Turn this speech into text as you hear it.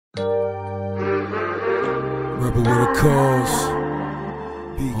Rebel with a cause.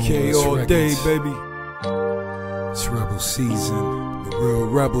 BK all records. day, baby. It's rebel season. The real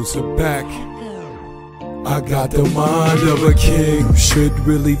rebels are back. I got the mind of a king. Should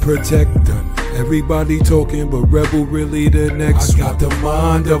really protect them. Everybody talking, but rebel really the next. I got the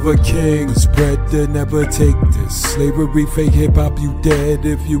mind of a king. Spread to never take this. Slavery, fake hip hop, you dead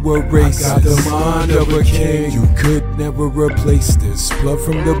if you were racist. I got the mind of a king. You could never replace this. Blood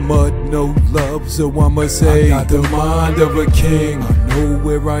from the mud, no love, so I'ma say I got the mind of a king. I know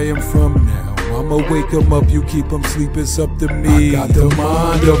where I am from now. I'ma wake 'em up, you keep 'em sleep, it's up to me. I got the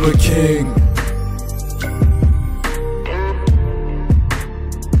mind of a king.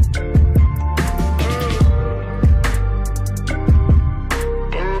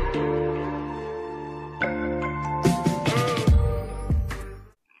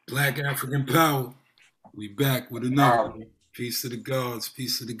 Black African power. We back with another one. Peace to the gods,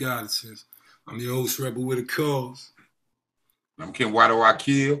 peace to the goddesses. I'm your host, Rebel with a cause. I'm Ken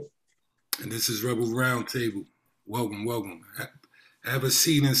Waddle-Akil. And this is Rebel Roundtable. Welcome, welcome. Have a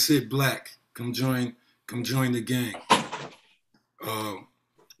seat and sit black. Come join the gang.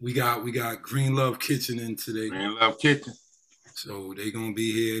 We got Green Love Kitchen in today. Green Love Kitchen. So they gonna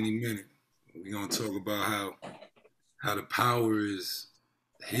be here any minute. We're gonna talk about how the power is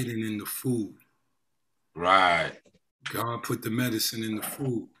hidden in the food. Right. God put the medicine in the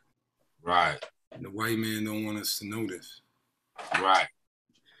food. Right. And the white man don't want us to know this. Right.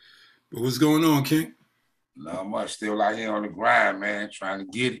 But what's going on, King? Not much. Still out here on the grind, man, trying to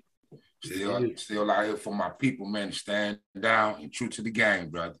get it. Still out here for my people, man, to stand down and true to the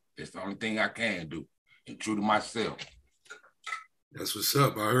game, brother. That's the only thing I can do. And true to myself. That's what's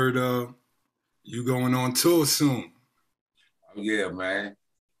up. I heard you going on tour soon. Oh, yeah, man.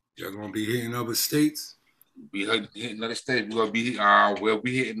 Y'all gonna be hitting other states? Be hitting other states. We're gonna be we'll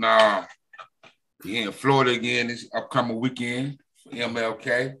be hitting in Florida again this upcoming weekend for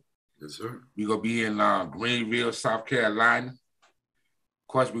MLK. Yes, sir. We're gonna be in Greenville, South Carolina. Of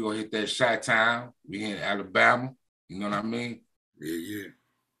course, we're gonna hit that Chi-Town. We in Alabama. You know what I mean? Yeah.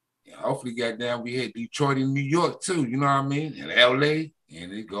 And hopefully, goddamn, we hit Detroit and New York too. You know what I mean? And LA,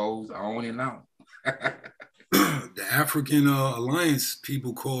 and it goes on and on. The African Alliance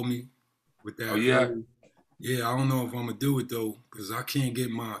people call me with that. Oh yeah. Yeah, I don't know if I'm gonna do it though, because I can't get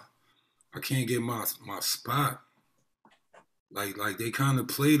my spot. Like they kind of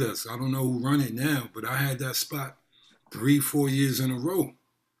played us. I don't know who run it now, but I had that spot 3-4 years in a row.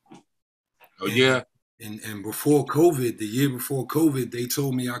 Oh yeah. And before COVID, the year before COVID, they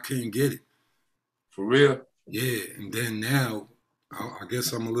told me I couldn't get it. For real? Yeah, and then now, I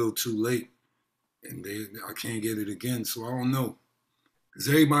guess I'm a little too late. And I can't get it again, so I don't know. Because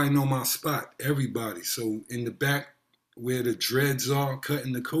everybody know my spot, everybody. So in the back where the dreads are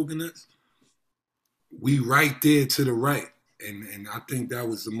cutting the coconuts, we right there to the right. And I think that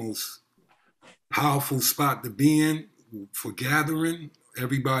was the most powerful spot to be in for gathering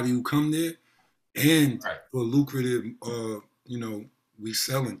everybody who come there and for lucrative, we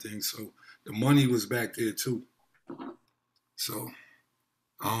selling things. So the money was back there too. So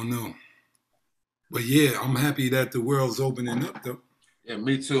I don't know. But yeah, I'm happy that the world's opening up though. Yeah,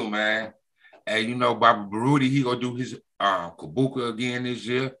 me too, man. And you know, Baba Baruti, he gonna do his Kabuka again this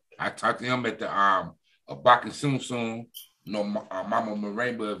year. I talked to him at the Abakan Soon, Mama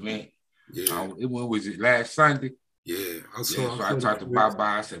Marimba event. Yeah. When was it? Last Sunday? Yeah. So I talked to Baba.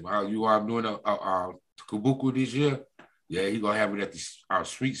 I said, "Well, you are doing a Kabuka this year?" Yeah, he gonna have it at our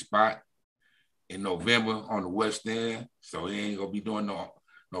street spot in November on the West End. So he ain't gonna be doing no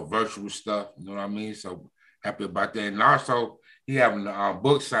virtual stuff, you know what I mean? So happy about that. And also, he having a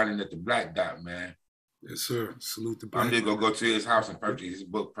book signing at the Black Dot, man. Yes, sir. Salute the Black I'm just gonna go to his house and purchase his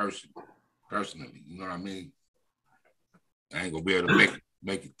book personally. You know what I mean? I ain't gonna be able to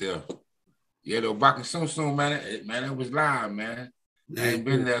make it there. Yeah, though, back soon, man. That was live, man. I ain't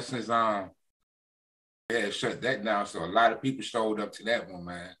been there since shut that down. So a lot of people showed up to that one,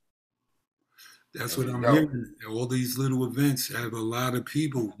 man. That's what I'm hearing. All these little events have a lot of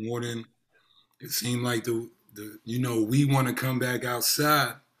people, more than it seemed like we want to come back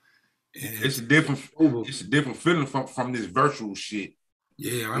outside. And it's a different feeling from this virtual shit.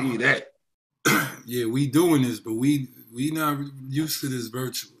 Yeah, I need that. Yeah, we doing this, but we not used to this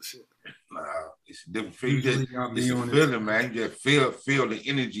virtual shit. Nah, it's a different feeling. It's a feeling, man. You just feel the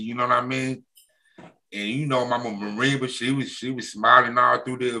energy. You know what I mean? And you know, Mama Marimba, she was smiling all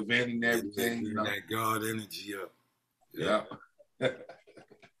through the event and everything. You know? That God energy up. Yeah.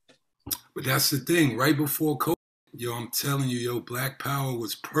 But that's the thing. Right before COVID, I'm telling you, Black Power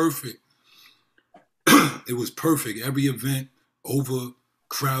was perfect. It was perfect. Every event over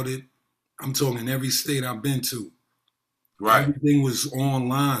crowded. I'm talking every state I've been to. Right. Everything was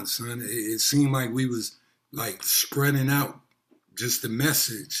online, son. It seemed like we was like spreading out just the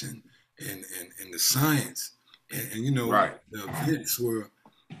message and the science. And you know, Right. the events were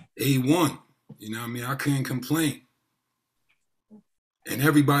A1. You know what I mean? I couldn't complain. And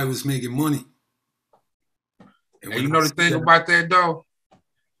everybody was making money. And you know the thing about that though?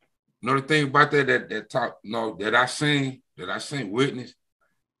 You know the thing about that talk, that I seen witness,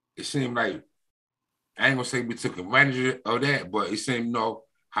 it seemed like, I ain't gonna say we took advantage of that, but it seemed,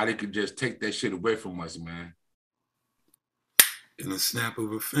 how they could just take that shit away from us, man. In a snap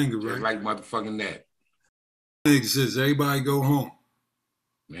of a finger, just right? Like motherfucking that. It exists. Everybody go home.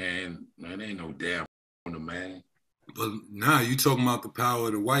 Man, ain't no damn man. But now you talking about the power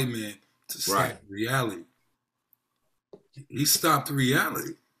of the white man to stop reality. He stopped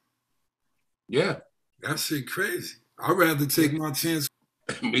reality. Yeah. That shit crazy. I'd rather take my chance.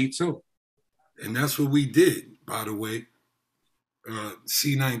 Me too. And that's what we did, by the way.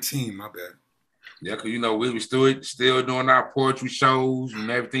 C19, my bad. Yeah, because, we were still doing our poetry shows and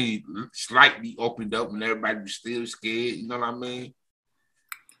everything slightly opened up and everybody was still scared. You know what I mean?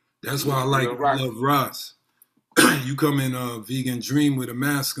 That's why I love Ross. You come in Vegan Dream with a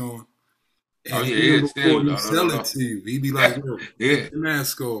mask on. And before he sell it to you, he be like, yo, take the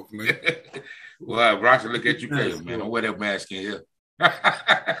mask off, man. Well, Ross look at you crazy, man. Don't wear that mask in here.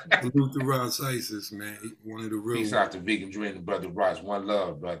 Salute to Ross Isis, man. One of the real Peace out to Vegan Dream, the brother Ross. One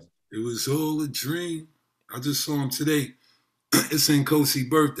love, brother. It was all a dream. I just saw him today. It's Nkosi's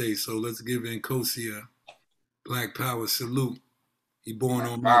birthday, so let's give Nkosi a Black Power salute. He born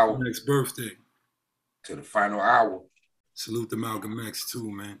on Malcolm X's birthday. To the final hour. Salute to Malcolm X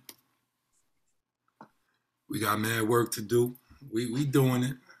too, man. We got mad work to do. We doing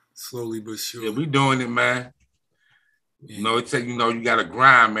it slowly but surely. Yeah, we doing it, man. Yeah. It take you got to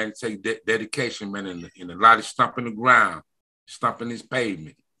grind, man. It take dedication, man, and a lot of stomping the ground, stomping this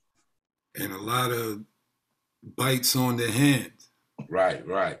pavement, and a lot of bites on the hand. Right.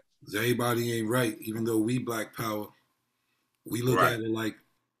 Everybody ain't right, even though we Black Power. We look at it like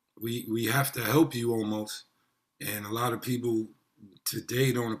we have to help you almost, and a lot of people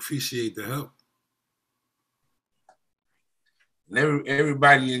today don't appreciate the help. And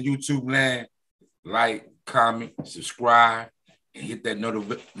everybody in YouTube land, like, comment, subscribe, and hit that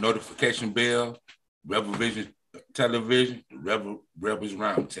notification bell. Rebel Vision Television, Rebels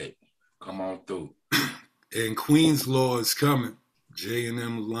Roundtable. Come on through. And Queen's Law is coming.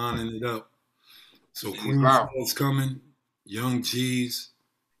 J&M lining it up. So Queen's Law is coming. Young G's,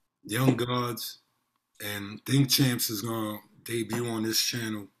 Young Gods, and Think Champs is going to debut on this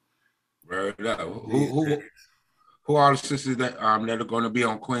channel. Word up. Who are the sisters that are going to be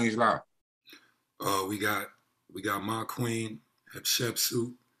on Queen's Law? We got Ma Queen,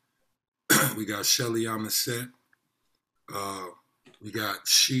 Hatshepsut. We got Shelly Amaset. We got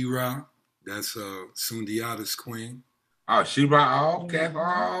Shira. That's Sundiata's queen. Oh, Shira. Oh, okay.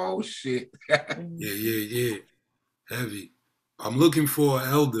 Oh, shit. Yeah. Heavy. I'm looking for an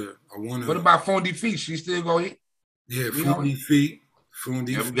elder. What about Fundi Feet? She still go eat? Yeah, Fundi Feet.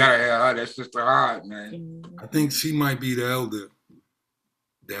 Yeah, we gotta have her. That's just hard, man. I think she might be the elder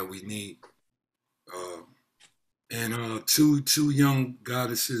that we need. And two young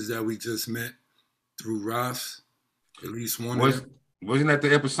goddesses that we just met through Ross. At least one. Wasn't that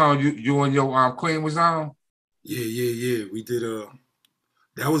the episode you and your queen was on? Yeah. We did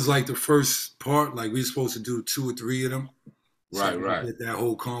that was like the first part. Like we were supposed to do 2 or 3 of them. Right. Get that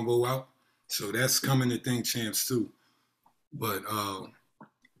whole combo out. So that's coming to Think Champs too. But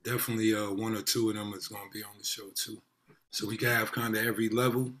definitely 1 or 2 of them is going to be on the show too. So we can have kind of every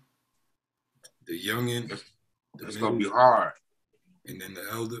level. The youngin'. That's going to be hard. And then the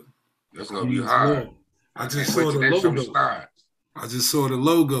elder. That's going to be hard. I just saw the logo. I just saw the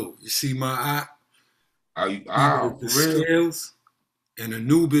logo. You see my eye? The scales. And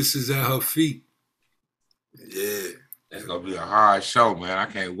Anubis is at her feet. Yeah. That's going to be a hard show, man. I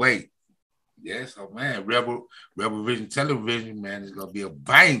can't wait. Yeah, so, man, Rebel Vision Television, man, is going to be a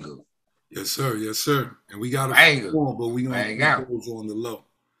banger. Yes, sir. And we got a banger, but we going to put those on the low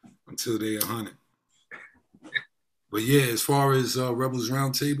until they 100. But yeah, as far as Rebels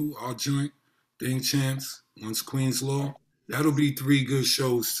Roundtable, our joint, Think Champs, once Queen's Law, that'll be 3 good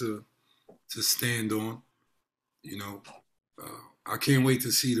shows to stand on. I can't wait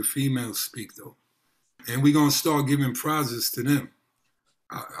to see the females speak though, and we're gonna start giving prizes to them.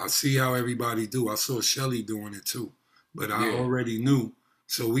 I see how everybody do. I saw Shelly doing it too, but I already knew.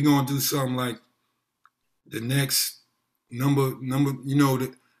 So we're gonna do something like the next number.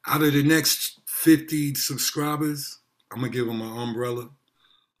 Out of the next 50 subscribers, I'm gonna give them an umbrella,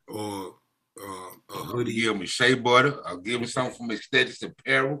 or a I'll hoodie. give him a shea butter. I'll give him something from Aesthetics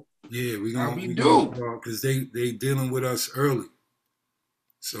Apparel. Yeah, we How gonna we do? Because they dealing with us early,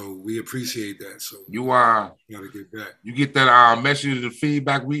 so we appreciate that. So You gotta get back. You get that message of the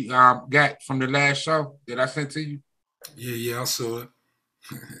feedback we got from the last show that I sent to you? Yeah, I saw it.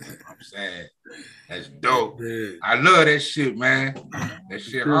 I'm saying that's dope. Yeah. I love that shit, man. That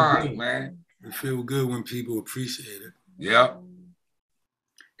shit hard, good. man. It feel good when people appreciate it. Yep.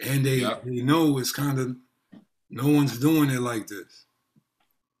 And they know it's kind of, no one's doing it like this.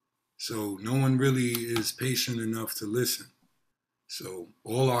 So no one really is patient enough to listen. So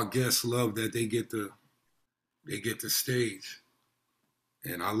all our guests love that they get the stage.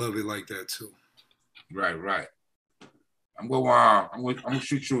 And I love it like that too. Right. I'm gonna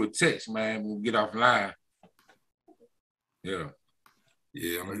shoot you a text, man. We'll get offline. Yeah.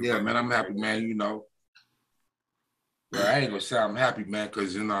 Yeah, man. I'm happy, man. You know. Well, I ain't gonna say I'm happy, man,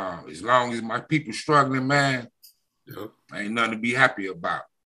 because as long as my people struggling, man, ain't nothing to be happy about.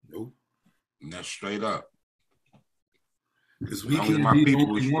 Nope. And that's straight up. Because we can be the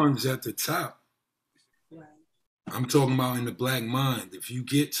only ones at the top. Right. I'm talking about in the black mind. If you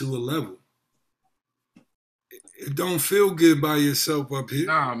get to a level, it don't feel good by yourself up here.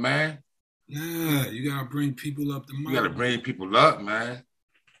 Nah, man. Nah, you gotta bring people up the mind. You gotta bring people up, man.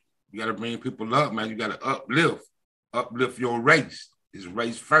 You gotta bring people up, man. You gotta uplift your race. It's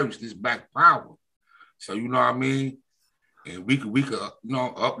race first. It's black power. So you know what I mean. And we could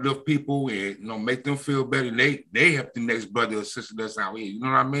uplift people and make them feel better. And they help the next brother or sister that's out here. You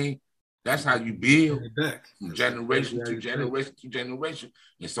know what I mean. That's how you build from generation to generation to generation.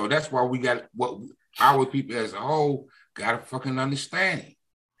 And so that's why we got what our people as a whole gotta fucking understand.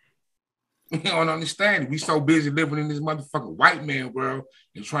 We don't understand it. We so busy living in this motherfucking white man world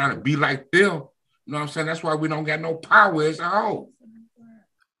and trying to be like them. You know what I'm saying? That's why we don't got no power as a whole.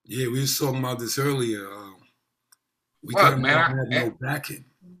 Yeah, we was talking about this earlier. We don't have no backing.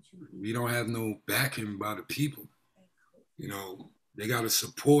 We don't have no backing by the people. You know, they got to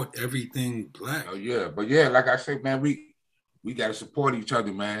support everything black. Oh, yeah. But yeah, like I said, man, we got to support each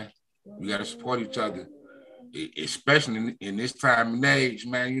other, man. We got to support each other, especially in this time and age,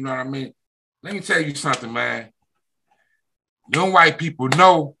 man. You know what I mean? Let me tell you something, man. Them white people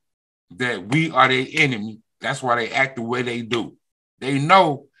know that we are their enemy. That's why they act the way they do. They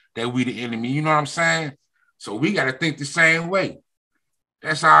know that we the enemy. You know what I'm saying? So we got to think the same way.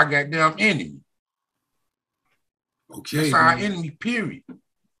 That's our goddamn enemy. Okay. That's our enemy, period.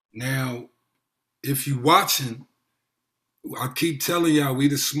 Now, if you watching, I keep telling y'all, we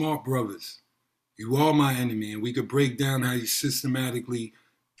the smart brothers. You are my enemy, and we could break down how you systematically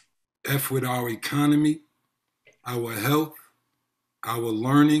F with our economy, our health, our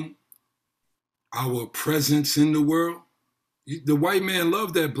learning, our presence in the world. The white man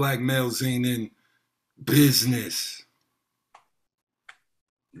love that black males ain't in business.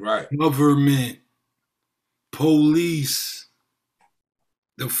 Right. Government, police,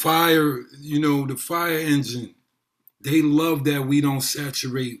 the fire, the fire engine. They love that we don't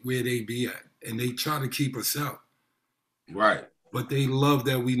saturate where they be at, and they try to keep us out. Right. But they love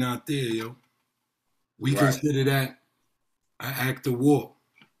that we not there, yo. We consider that an act of war.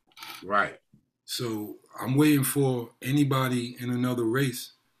 Right. So I'm waiting for anybody in another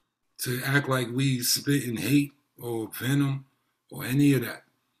race to act like we spit in hate or venom or any of that.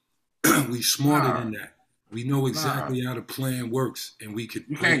 We smarter than that. We know exactly how the plan works, and we could.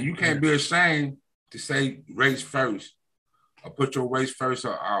 You can't be ashamed to say race first, or put your race first,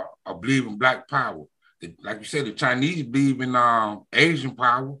 or believe in black power. Like you said, the Chinese believe in Asian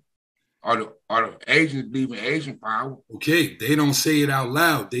power, or the Asians believe in Asian power. Okay, they don't say it out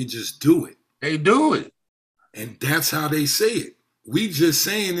loud; they just do it. They do it, and that's how they say it. We just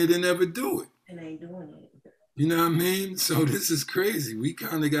saying it and never do it. And they ain't doing it. You know what I mean? So this is crazy. We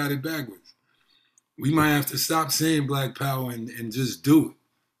kind of got it backwards. We might have to stop saying black power and just do it.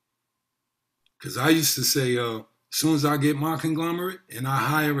 Because I used to say, as soon as I get my conglomerate and I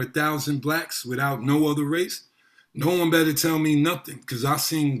hire 1,000 blacks without no other race, no one better tell me nothing. Because I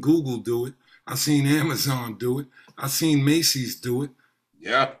seen Google do it. I seen Amazon do it. I seen Macy's do it.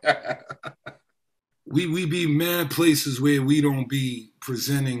 Yeah. we be mad places where we don't be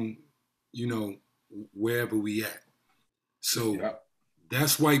presenting, wherever we at. So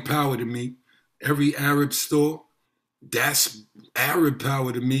that's white power to me. Every Arab store, that's Arab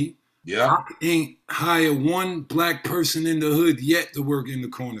power to me. Yeah. I ain't hired one black person in the hood yet to work in the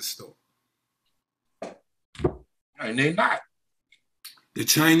corner store. And they not. The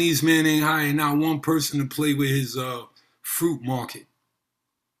Chinese man ain't hiring not one person to play with his fruit market.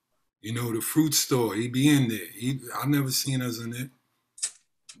 The fruit store. He be in there. I never seen us in there.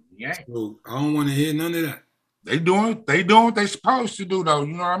 Yeah. So I don't want to hear none of that. They doing what they supposed to do, though.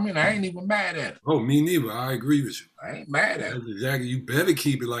 You know what I mean? I ain't even mad at it. Oh, me neither. I agree with you. I ain't mad at it. Exactly. You better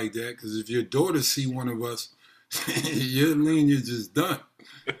keep it like that, because if your daughter see one of us, your lineage is done.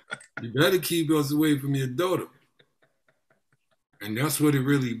 You better keep us away from your daughter. And that's what it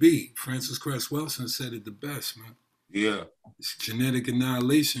really be. Francis Cress Welsing said it the best, man. Yeah. It's genetic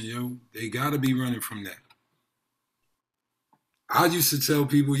annihilation, yo. They got to be running from that. I used to tell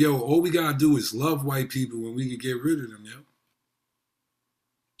people, yo, all we got to do is love white people and we can get rid of them, yo.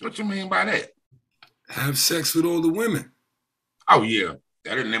 What you mean by that? Have sex with all the women. Oh, yeah.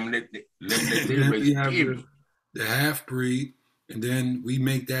 That eliminate the half-breed, and then we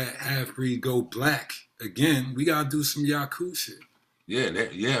make that half-breed go black. Again, we got to do some Yaku shit. Yeah,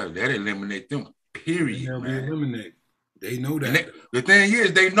 that eliminate them, period, They'll man. be eliminated. They know that. The thing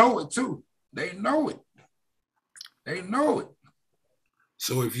is, they know it, too. They know it. They know it.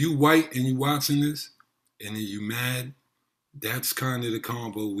 So if you white and you watching this, and then you mad, that's kind of the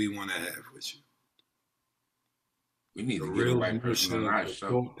combo we want to have with you. We need to get a white person on our show.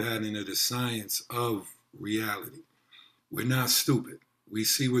 Thought pattern of the science of reality. We're not stupid. We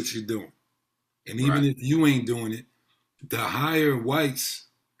see what you're doing. And even if you ain't doing it, the higher whites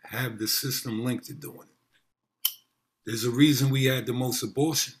have the system linked to doing it. There's a reason we had the most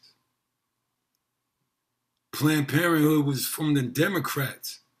abortions. Planned Parenthood was from the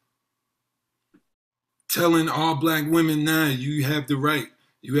Democrats telling all black women, nah, you have the right.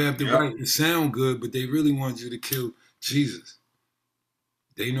 You have the right to sound good, but they really want you to kill Jesus.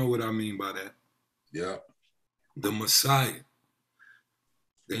 They know what I mean by that. Yeah. The Messiah.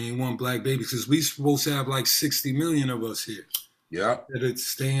 They ain't want black babies because we supposed to have like 60 million of us here. Yeah. That it's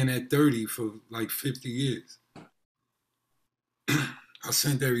staying at 30 for like 50 years. I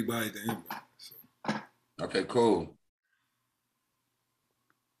sent everybody the invite. So. Okay, cool.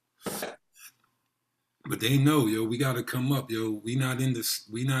 But they know, yo, we gotta come up, yo. We not in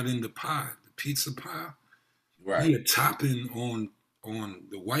the pie, the pizza pie. Right. We are topping on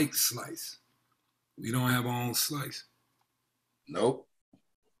the white slice. We don't have our own slice. Nope.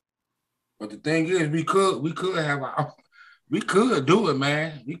 But the thing is, we could do it,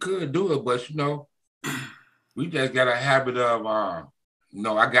 man. We could do it, but you know, we just got a habit of I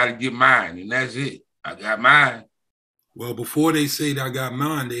gotta get mine, and that's it. I got mine. Well, before they say that I got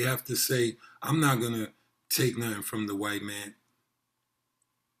mine, they have to say, I'm not gonna take nothing from the white man.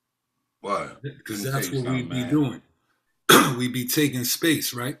 What? Because that's what we be doing. We be taking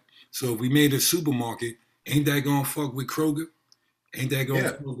space, right? So if we made a supermarket, ain't that gonna fuck with Kroger? Ain't that gonna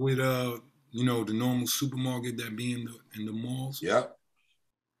fuck with the normal supermarket that be in the malls? Yeah.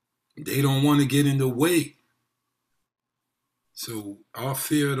 They don't want to get in the way. So our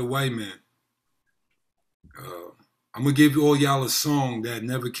fear of the white man. I'm gonna give all y'all a song that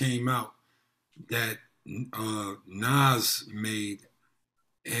never came out that Nas made,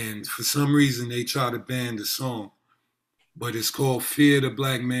 and for some reason they try to ban the song, but it's called "Fear the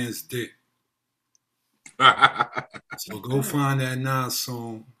Black Man's Dick." So go find that Nas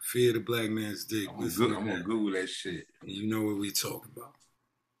song, "Fear the Black Man's Dick." I'm gonna Google that shit. You know what we talking about.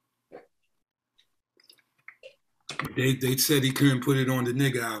 They said he couldn't put it on the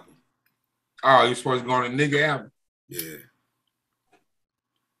nigga album. Oh, you're supposed to go on the nigga album? Yeah.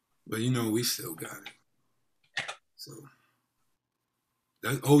 But we still got it. So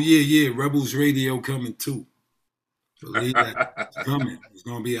Rebels Radio coming too. Believe that. It's coming. It's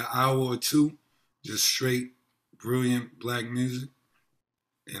gonna be an hour or two, just straight brilliant black music.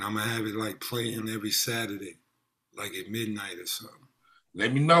 And I'm gonna have it like playing every Saturday, like at midnight or something.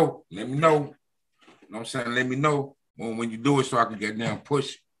 Let me know. You know what I'm saying? Let me know when you do it so I can get down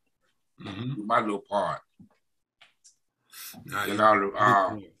push. Do my little part. Get all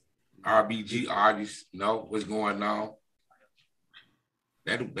the RBG artists know what's going on.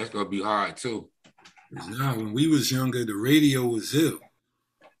 That's gonna be hard too. Now, when we was younger, the radio was ill,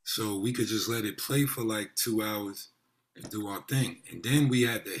 so we could just let it play for like 2 hours and do our thing. And then we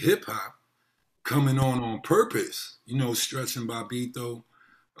had the hip hop coming on purpose. Stretching Bobito,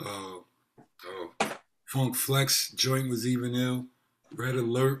 Funk Flex joint was even ill. Red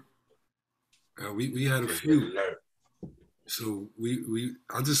Alert. We had a few. So we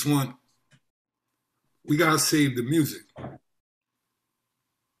gotta save the music.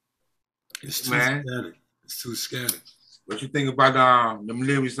 It's too scattered. It's too scattered. What you think about them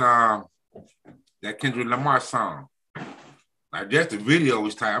lyrics that Kendrick Lamar song? Like just the video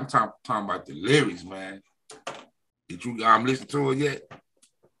was tight. I'm talking about the lyrics, man. Did you listen to it yet?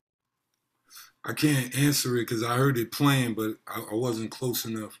 I can't answer it because I heard it playing, but I wasn't close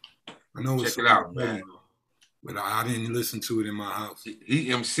enough. I know Check it out, man. but I didn't listen to it in my house. He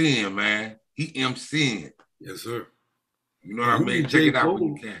MCing, man. He MCing. Yes, sir. You know what I mean? Check it out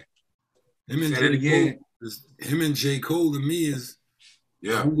when you can. Say it again. Him and J. Cole to me is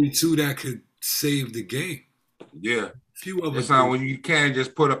the only two that could save the game. Yeah. Few other That's how when you can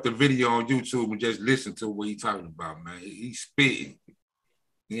just put up the video on YouTube and just listen to what he's talking about, man. He's spitting.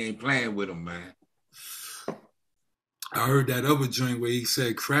 He ain't playing with him, man. I heard that other joint where he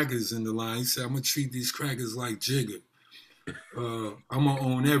said crackers in the line. He said, I'm going to treat these crackers like Jigga. I'm going to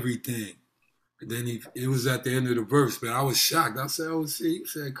own everything. And then it was at the end of the verse, but I was shocked. I said, oh, see, he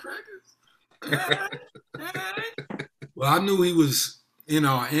said crackers? Well, I knew he was in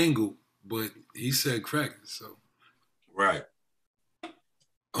our angle, but he said crackers, so. Right.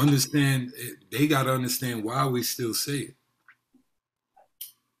 Understand, they got to understand why we still say it.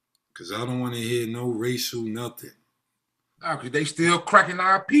 Because I don't want to hear no racial nothing. No, because they still cracking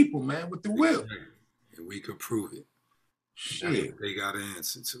our people, man, with the whip. Exactly. And we could prove it. Shit. They got an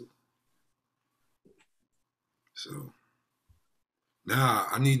answer to. So, now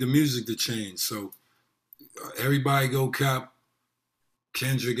I need the music to change. So, everybody go cop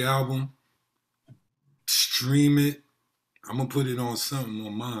Kendrick album, stream it. I'm gonna put it on something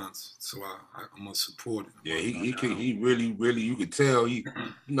on mine, so I'm gonna support it. Yeah, he really, you could tell he,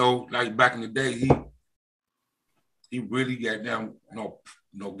 you know, like back in the day, he really got down,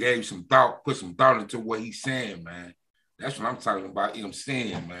 gave some thought, put some thought into what he's saying, man. That's what I'm talking about. Him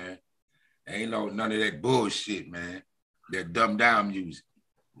saying, man, ain't none of that bullshit, man. That dumbed down music.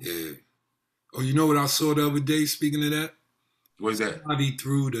 Yeah. Oh, you know what I saw the other day? Speaking of that, what's that? Somebody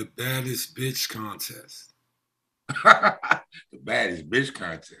threw the baddest bitch contest. The baddest bitch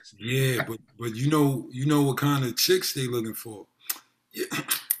contest. Yeah, but you know what kind of chicks they looking for. Yeah,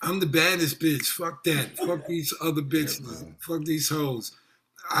 I'm the baddest bitch. Fuck that. Fuck these other bitches. Yeah, fuck these hoes.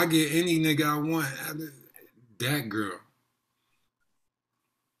 I get any nigga I want. That girl.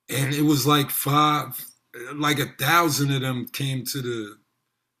 And it was like 1,000 of them came to the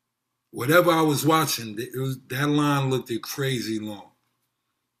whatever I was watching. That line looked crazy long.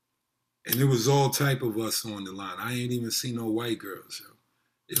 And it was all type of us on the line. I ain't even seen no white girls. Yo.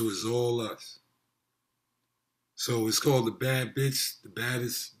 It was all us. So it's called the baddest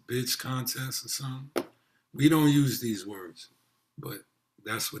bitch contest or something. We don't use these words, but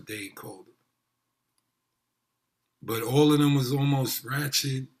that's what they called it. But all of them was almost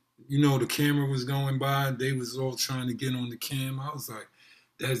ratchet. You know, the camera was going by. They was all trying to get on the cam. I was like,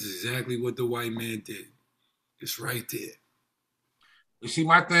 that's exactly what the white man did. It's right there. You see,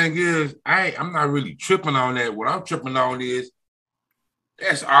 my thing is, I'm not really tripping on that. What I'm tripping on is,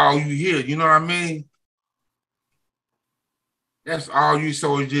 that's all you hear. You know what I mean? That's all you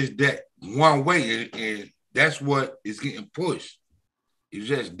saw is just that one way, and that's what is getting pushed. It's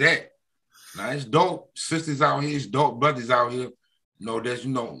just that. Now it's dope sisters out here, it's dope brothers out here. There's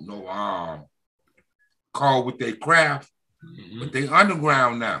call with their craft, but they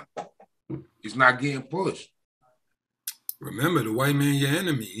underground now. It's not getting pushed. Remember, the white man your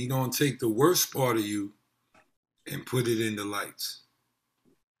enemy. He gonna take the worst part of you and put it in the lights.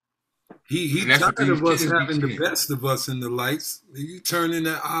 He tired of us having the best of us in the lights. You turn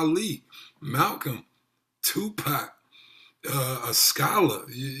into Ali, Malcolm, Tupac, a scholar.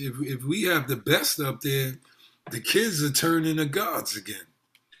 If we have the best up there, the kids are turning to gods again.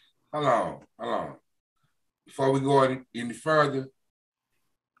 Hold on. Before we go any further,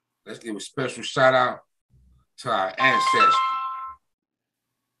 let's give a special shout out to our ancestor,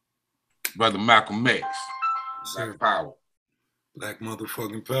 Brother Malcolm X. Black Power. Black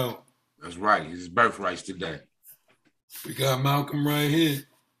motherfucking power. That's right. His birthright's today. We got Malcolm right here.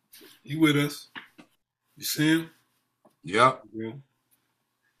 He with us. You see him? Yep. Yeah.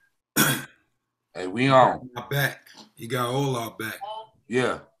 Hey, we on. Our back. He got all our back.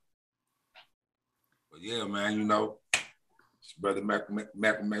 Yeah. But yeah, man, it's Brother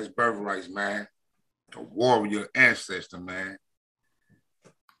Malcolm X birthrights, man. A warrior ancestor, man.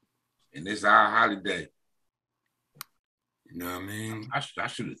 And it's our holiday. You know what I mean? I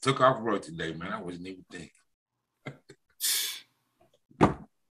should have took off work today, man. I wasn't even thinking.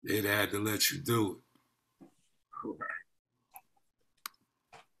 They'd had to let you do it.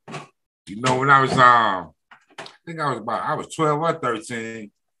 When I was I think I was 12 or 13.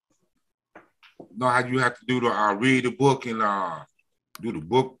 You know how you have to do the read the book and do the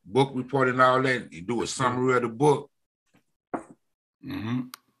book report and all that, and do a summary of the book. Mm-hmm.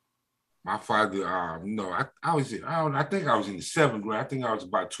 My father, I think I was in the 7th grade. I think I was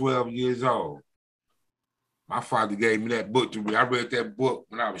about 12 years old. My father gave me that book to read. I read that book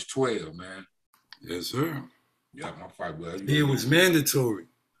when I was 12, man. Yes, sir. Yeah, my father. It was mandatory.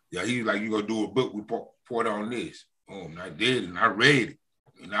 Yeah, he was like, you gonna do a book report report on this. And I did, and I read it,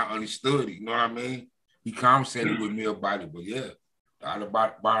 and I understood it. You know what I mean? He conversated with me about it, but yeah, the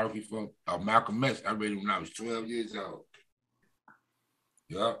autobiography from Malcolm X, I read it when I was 12 years old.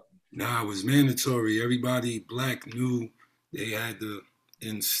 Yep. Nah, it was mandatory. Everybody black knew they had to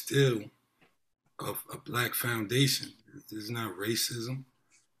instill a black foundation. This is not racism.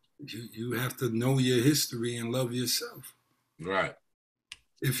 You have to know your history and love yourself. Right.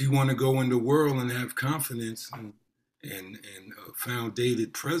 If you want to go in the world and have confidence and a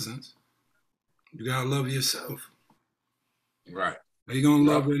founded presence, you gotta love yourself. Right. How you gonna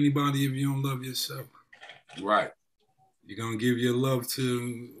love anybody if you don't love yourself? Right. You're gonna give your love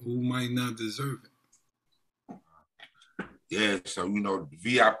to who might not deserve it. Yeah, so you know,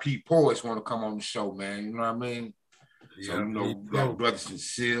 VIP poets want to come on the show, man. You know what I mean? So you know, we got Brother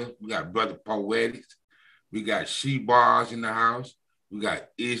Sincere, we got Brother Poetics, we got She Bars in the house, we got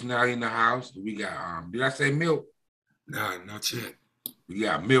Ishmael in the house, we got did I say Milk? Nah, not yet. We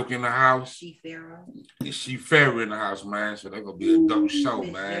got Milk in the house. She Pharaoh. And She Pharaoh in the house, man. So that's gonna be a dope show,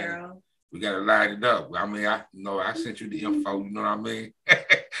 man. Pharaoh. We gotta line it up. I mean, I sent you the info, you know what I mean?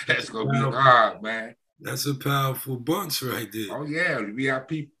 That's gonna be hard, man. That's a powerful bunch right there. Oh yeah, the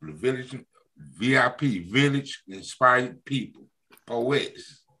VIP, the village inspired people,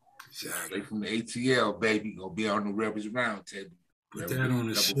 poets. Exactly. Straight from the ATL, baby. Gonna be on the Rebels Roundtable. Put that on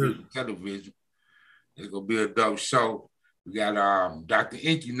the shirt. Television. It's gonna be a dope show. We got Dr.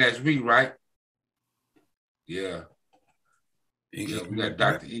 Inky next week, right? Yeah. Yeah, we got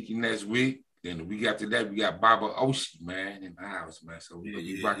Dr. Inky next week. Then the week after that, we got Baba Oshi, man, in the house, man. So we're gonna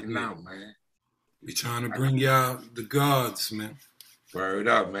be rocking out, man. We trying to bring y'all the gods, man. Word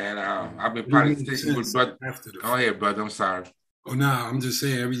up, man. I've been politicking with brother. Go ahead, brother. I'm sorry. Oh, nah, I'm just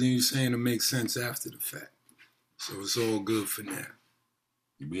saying everything you're saying to make sense after the fact. So it's all good for now.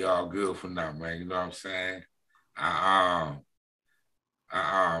 We all good for now, man. You know what I'm saying?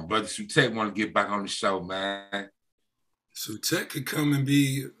 Brother Sutek want to get back on the show, man. Sutek could come and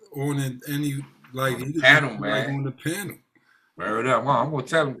be on any panel, man. On the panel. Word up. Well, I'm gonna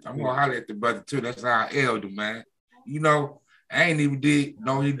tell him. I'm gonna holler at the brother too. That's our elder, man. You know, I ain't even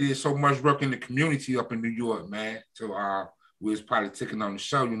know he did so much work in the community up in New York, man. So we was politicking on the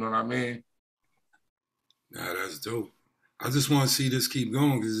show. You know what I mean? Nah, that's dope. I just want to see this keep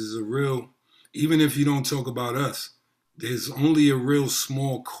going because it's a real. Even if you don't talk about us, there's only a real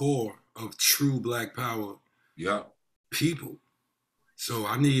small core of true Black Power people. So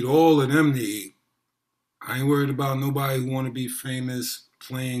I need all of them to eat. I ain't worried about nobody who want to be famous,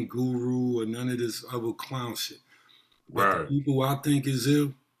 playing guru, or none of this other clown shit. But the people I think is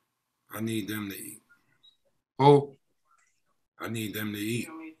ill, I need them to eat. Who? I need them to eat.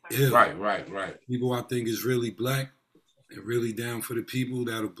 Ill. Right. People I think is really Black and really down for the people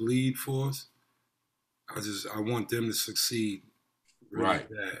that'll bleed for us. I want them to succeed really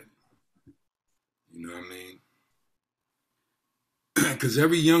bad. You know what I mean? Because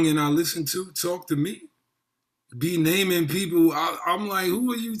every youngin' I listen to talk to me. Be naming people, I'm like,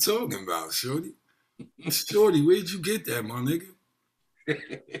 who are you talking about, Shorty? Shorty, where'd you get that, my nigga?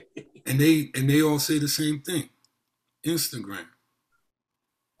 and they all say the same thing. Instagram.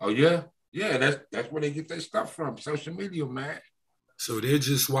 Oh yeah? Yeah, that's where they get their stuff from. Social media, man. So they're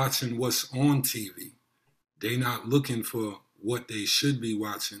just watching what's on TV. They're not looking for what they should be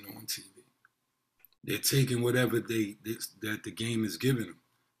watching on TV. They're taking whatever that the game is giving them.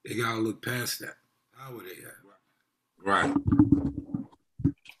 They gotta look past that. How would they have? Right.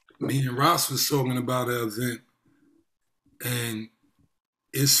 Me and Ross was talking about an event, and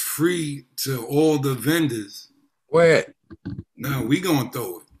it's free to all the vendors. Where? Now we gonna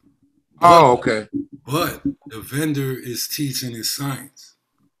throw it. Okay. But the vendor is teaching his science.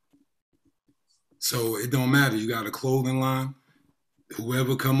 So it don't matter. You got a clothing line.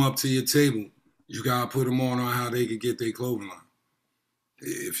 Whoever come up to your table, you gotta put them on how they could get their clothing line.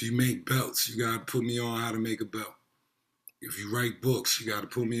 If you make belts, you gotta put me on how to make a belt. If you write books, you got to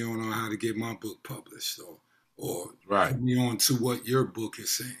put me on how to get my book published or put me on to what your book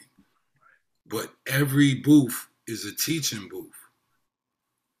is saying. But every booth is a teaching booth.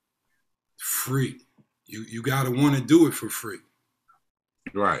 Free. You got to want to do it for free.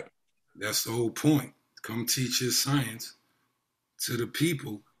 Right. That's the whole point. Come teach your science to the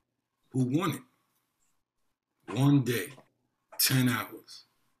people who want it. One day, 10 hours.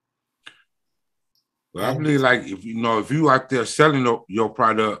 Well, I believe like if you out there selling your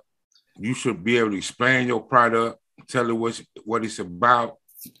product, you should be able to explain your product, tell it what it's about,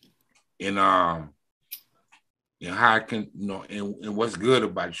 and how it can and what's good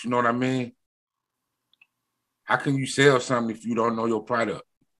about it. You know what I mean? How can you sell something if you don't know your product?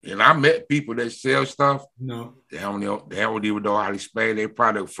 And I met people that sell stuff. No. They don't even know how to spell their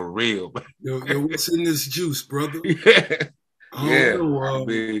product for real. Yo, what's in this juice, brother? Yeah. I don't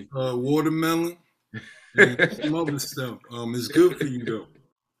know. Watermelon and some other stuff. It's good for you though.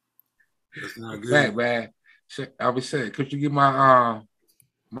 That's not good. Fact, man. I was saying, could you get my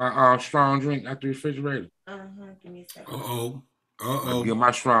my strong drink out the refrigerator? Give me a second. Uh-oh. Get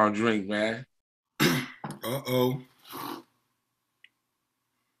my strong drink, man. Uh-oh.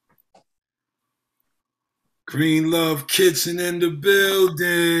 Green Love Kitchen in the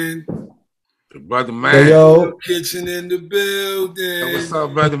building. The brother, man. Yo. Kitchen in the building. Hey, what's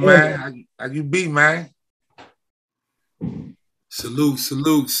up, brother, man? How you be, man? Salute.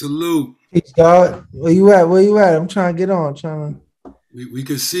 Peace, God. Where you at? I'm trying to get on. We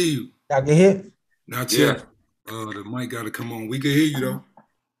can see you. I can hear? Not yet. The mic got to come on. We can hear you, though.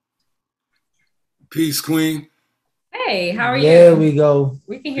 Peace, Queen. Hey, how are you? There we go.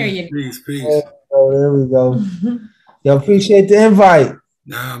 We can hear you. Peace. There we go. Yo, appreciate the invite.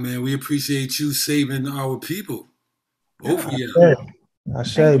 Nah, man, we appreciate you saving our people. Both of you. I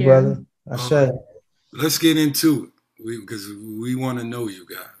say, brother. I say. Let's get into it because we want to know you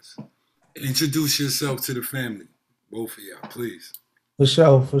guys. Introduce yourself to the family. Both of y'all, please. For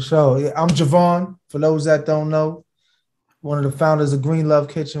sure. Yeah, I'm JHAVAUN, for those that don't know. One of the founders of Green Love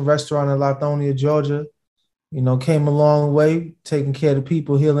Kitchen restaurant in Lithonia, Georgia. You know, came a long way, taking care of the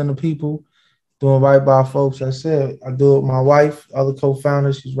people, healing the people, doing right by folks. That's it. I do it with my wife, other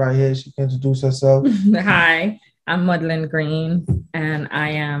co-founder. She's right here. She can introduce herself. Hi, I'm Maudelyne Green, and I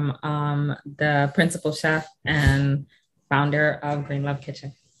am the principal chef and founder of Green Love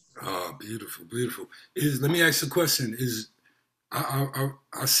Kitchen. Oh, beautiful. Let me ask you a question.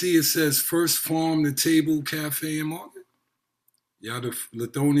 I see it says first farm to table cafe and market. Y'all the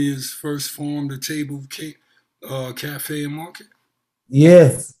Lithonia's first farm to table cafe and market.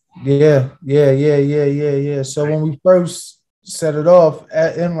 Yeah. So when we first set it off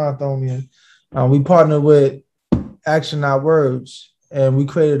in Lithonia, we partnered with Action Not Words, and we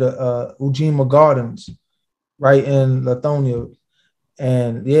created a Ujima Gardens right in Lithonia.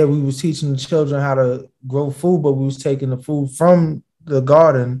 And yeah, we was teaching the children how to grow food, but we was taking the food from the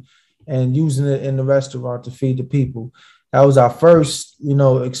garden and using it in the restaurant to feed the people. That was our first,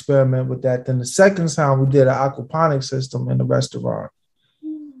 experiment with that. Then the second time we did an aquaponics system in the restaurant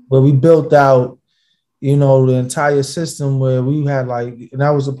where we built out, the entire system where we had and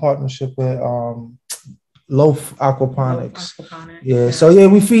that was a partnership with Loaf Aquaponics. Yeah. So yeah,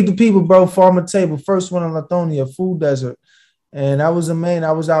 we feed the people, bro, farm to table. First one in Lithonia, food desert. And that was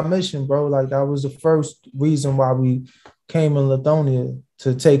our mission, bro. That was the first reason why we came in Lithonia,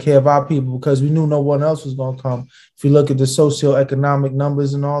 to take care of our people, because we knew no one else was going to come. If you look at the socioeconomic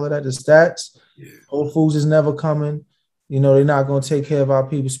numbers and all of that, the stats, Whole Foods is never coming. They're not going to take care of our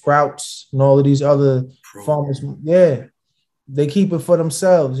people. Sprouts and all of these other farmers, they keep it for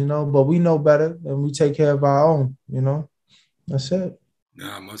themselves, but we know better and we take care of our own, That's it.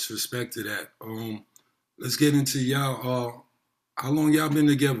 Nah, much respect to that. Let's get into y'all. How long y'all been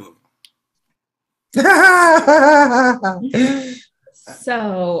together?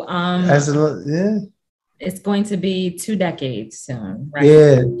 So, it's going to be 2 decades soon, right?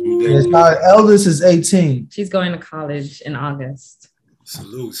 Yeah. Our eldest is 18. She's going to college in August.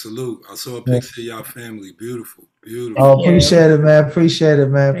 Salute. I saw a picture of y'all family. Beautiful. Oh, appreciate it, man. Appreciate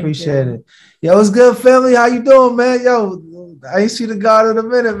it. Yo, what's good, family? How you doing, man? Yo, I ain't see the God in a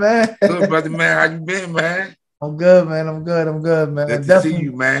minute, man. Good, brother, man. How you been, man? I'm good, man. I'm good, man. Good to see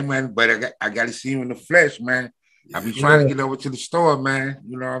you, man. But I got to see you in the flesh, man. I be trying to get over to the store, man.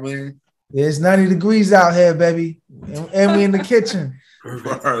 You know what I mean? It's 90 degrees out here, baby. And we in the kitchen.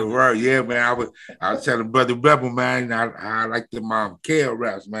 Word. Yeah, man. I was telling Brother Rebel, man, I like the kale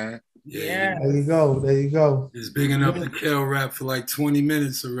wraps, man. Yeah. There you go. It's big enough to kale wrap for 20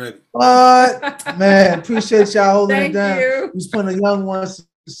 minutes already. What? Man, appreciate y'all holding it down. You. Just putting the young ones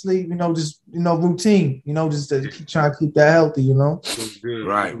to sleep, routine, just to trying to keep that healthy,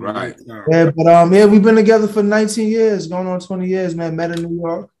 Right. Yeah, but we've been together for 19 years, going on 20 years, man. Met in New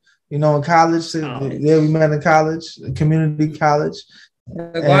York, in college. Yeah, we met in college, community college.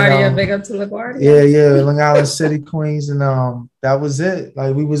 LaGuardia, big up to LaGuardia. Yeah, Long Island City, Queens, and that was it.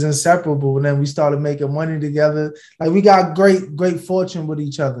 We was inseparable, and then we started making money together. We got great fortune with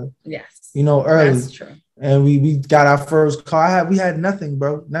each other. Yes, early. That's true. And we got our first car. We had nothing,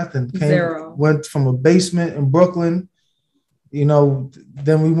 bro. Nothing. Zero. Went from a basement in Brooklyn.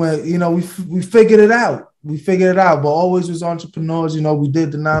 Then we went. We figured it out. But always was entrepreneurs. We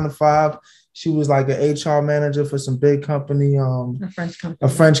did the 9 to 5. She was like an HR manager for some big company. A French company. A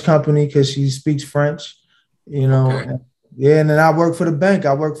French company, because she speaks French. Okay. Yeah, and then I worked for the bank.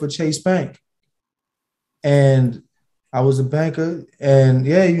 I worked for Chase Bank. And I was a banker. And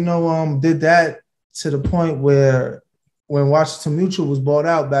yeah, did that to the point where when Washington Mutual was bought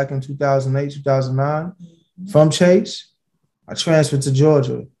out back in 2008, 2009 from Chase, I transferred to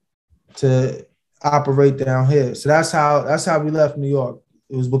Georgia to operate down here. So that's how we left New York.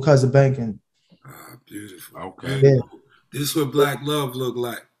 It was because of banking. Beautiful. Okay. Yeah. This is what Black Love looked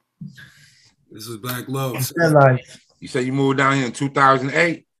like. This is Black Love. You said you moved down here in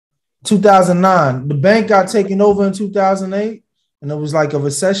 2008? 2009. The bank got taken over in 2008, and it was like a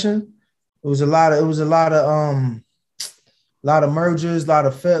recession. It was a lot of mergers, a lot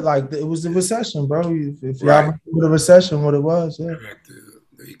of it was a recession, bro. If y'all remember the recession, what it was, yeah.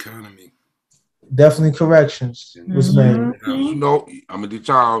 The economy. Definitely corrections was made. I'm gonna do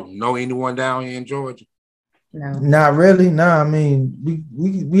y'all know anyone down here in Georgia? No. Not really. No, I mean,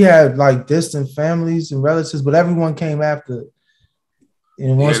 we had like distant families and relatives, but everyone came after.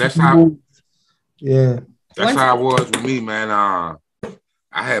 And that's how it was with me, man. I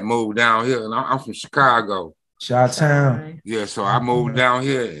had moved down here, and I'm from Chicago. Chi-town. Yeah, so I moved down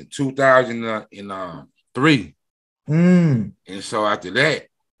here in 2003. And so after that,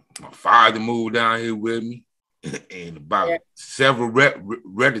 my father moved down here with me, and about several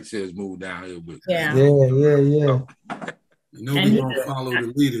relatives moved down here with me. Yeah. We don't follow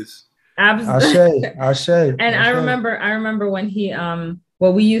the leaders. Absolutely. Ashe. And I remember when he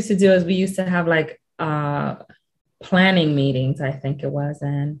what we used to do is we used to have like planning meetings, I think it was,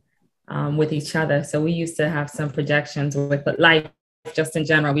 and with each other. So we used to have some projections with life just in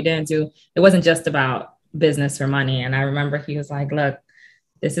general. It wasn't just about business or money. And I remember he was like, look,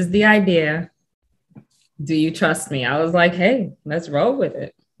 this is the idea. Do you trust me? I was like, hey, let's roll with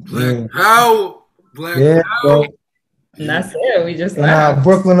it. Black how? And that's it. We just in our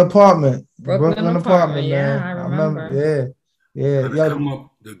Brooklyn apartment. Brooklyn apartment, man. Yeah, I remember. Yeah.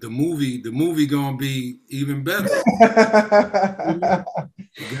 The movie gonna be even better.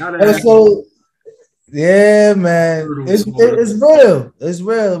 Yeah, man. It's real. It's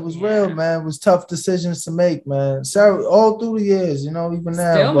real. It was real, man. It was tough decisions to make, man. So all through the years, even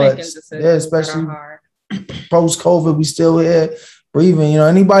now. Still making decisions. Yeah, especially post-COVID, we still here breathing.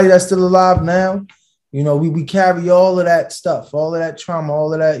 Anybody that's still alive now, we carry all of that stuff, all of that trauma,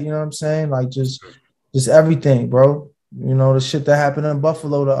 all of that, you know what I'm saying? Like just everything, bro. The shit that happened in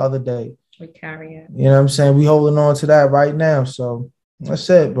Buffalo the other day. We carry it. You know what I'm saying? We holding on to that right now. So that's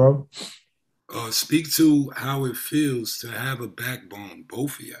it, bro. Speak to how it feels to have a backbone,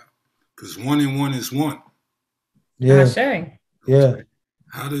 both of y'all. Because 1 and 1 is 1. Yeah. Sure. Yeah.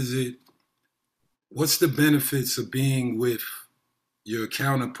 What's the benefits of being with your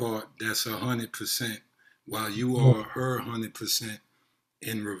counterpart that's 100% while you are her 100%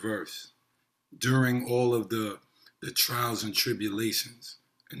 in reverse during all of the trials and tribulations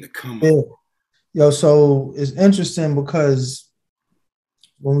and the come up? Yo, so it's interesting because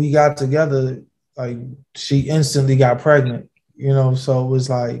when we got together, like she instantly got pregnant, so it was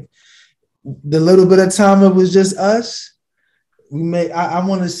like the little bit of time it was just us. I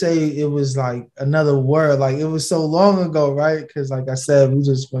want to say it was like another world. Like it was so long ago, right? Because like I said, we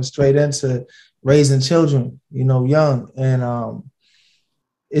just went straight into raising children, young. And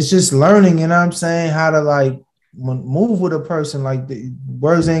it's just learning, you know what I'm saying, how to like move with a person. Like the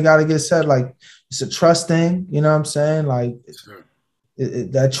words ain't got to get said. Like it's a trust thing, you know what I'm saying? Like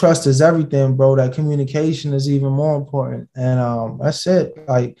that trust is everything, bro. That communication is even more important. And that's it.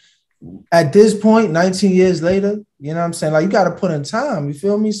 Like at this point, 19 years later, you know what I'm saying? Like you got to put in time, you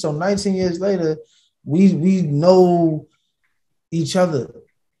feel me? So 19 years later, we know each other.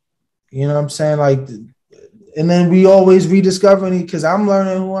 You know what I'm saying? Like, and then we always rediscovering because I'm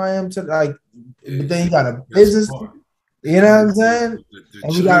learning who I am to like, but then you got a business, you know what I'm saying?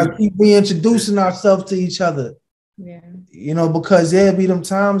 And we got to keep reintroducing ourselves to each other. Yeah. Because there be them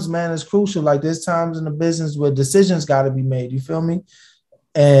times, man, it's crucial. Like there's times in the business where decisions got to be made. You feel me?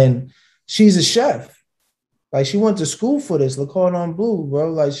 And she's a chef. Like she went to school for this, Le Cordon Bleu,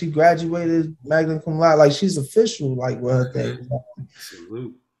 bro. Like she graduated magna cum laude. Like she's official, like with her thing.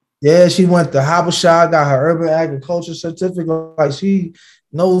 Salute. Yeah, she went to Habashah, got her urban agriculture certificate. Like she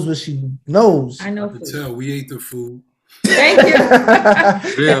knows what she knows. I know. I could tell we ate the food. Thank you.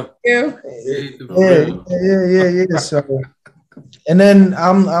 Yeah. Yeah. So, and then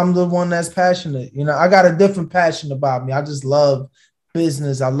I'm the one that's passionate. I got a different passion about me. I just love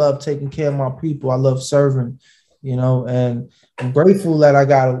business. I love taking care of my people. I love serving, and I'm grateful that I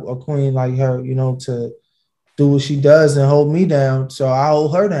got a queen like her, to do what she does and hold me down. So I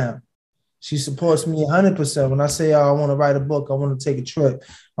hold her down. She supports me 100%. When I say, I want to write a book, I want to take a trip,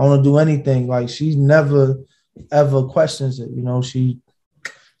 I want to do anything. Like she's never ever questions it. You know, she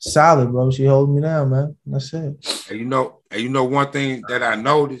solid, bro. She holding me down, man. That's it. And you know one thing that I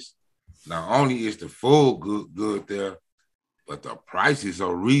noticed, not only is the food good there, but the prices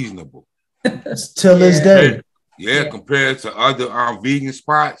are reasonable. Till this day. Yeah, compared to other vegan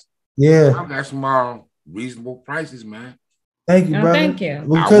spots. Yeah. I got some reasonable prices, man. Thank you, brother. Thank you.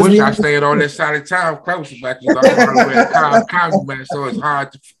 I wish I stayed on that side of town closer back. You know, man, so it's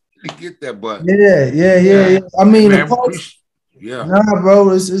hard to get there, but yeah. I mean, man, nah,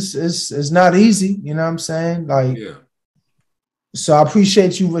 bro, it's not easy. You know what I'm saying? Like, so I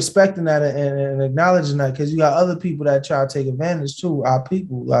appreciate you respecting that and acknowledging that, because you got other people that try to take advantage too. Our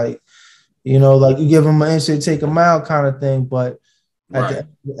people, like, you know, like you give them an inch, they take a mile kind of thing. But at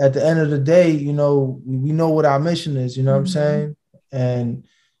the end of the day, you know, we know what our mission is. You know what I'm saying? And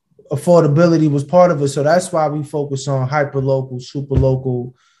affordability was part of it. So that's why we focus on hyper local, super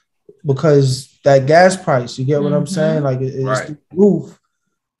local, because that gas price, you get what I'm saying? Like it's the roof.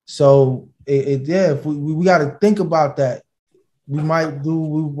 So if we got to think about that. We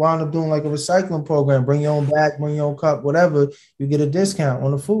wound up doing like a recycling program. Bring your own bag, bring your own cup, whatever. You get a discount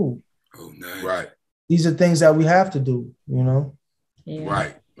on the food. Oh, nice. Right. These are things that we have to do, you know? Yeah.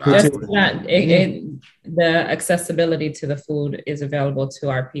 Right. The accessibility to the food is available to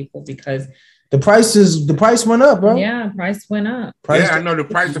our people because the price went up, bro. Yeah, price went up. I know the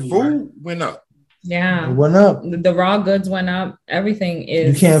price of food went up. Yeah, it went up. The raw goods went up. Everything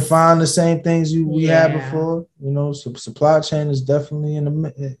is. You can't find the same things we had before. You know, so supply chain is definitely in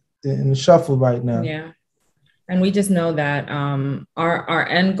the shuffle right now. Yeah, and we just know that our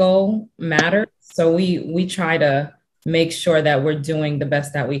end goal matters. So we try to make sure that we're doing the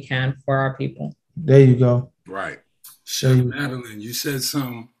best that we can for our people. There you go. Right. Chef Maudelyne, you said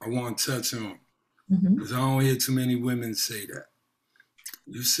something I want to touch on because I don't hear too many women say that.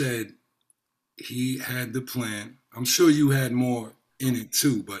 You said he had the plan. I'm sure you had more in it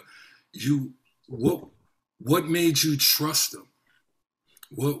too, but what made you trust him?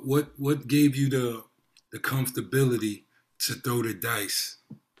 What gave you the comfortability to throw the dice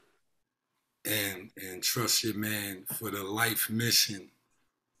and trust your man for the life mission?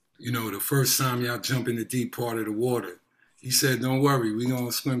 You know, the first time y'all jump in the deep part of the water, he said, "Don't worry, we're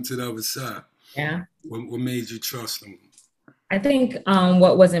gonna swim to the other side." Yeah. What made you trust him? I think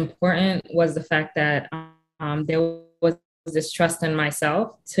what was important was the fact that there was this trust in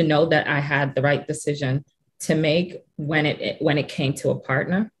myself to know that I had the right decision to make when it came to a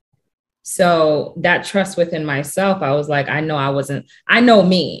partner. So that trust within myself, I was like, I know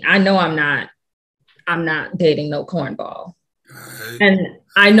me. I know I'm not dating no cornball. And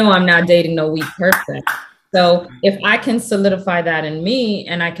I know I'm not dating no weak person. So if I can solidify that in me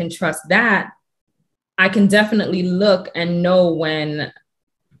and I can trust that, I can definitely look and know when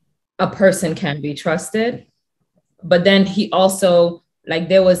a person can be trusted. But then he also, like,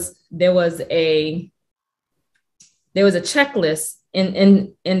 there was a checklist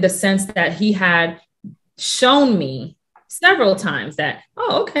in the sense that he had shown me several times that,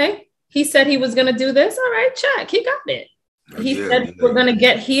 oh, okay, he said he was going to do this. All right, check, he got it. He said we're going to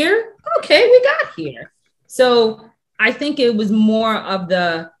get here. Okay, we got here. So I think it was more of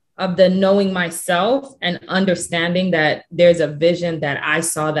the knowing myself and understanding that there's a vision that I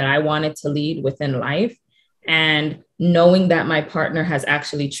saw that I wanted to lead within life, and knowing that my partner has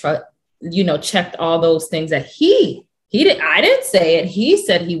actually checked all those things that he did. I didn't say it. He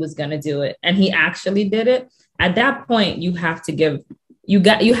said he was going to do it, and he actually did it. At that point, you have to give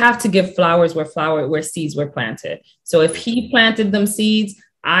flowers where seeds were planted. So if he planted them seeds,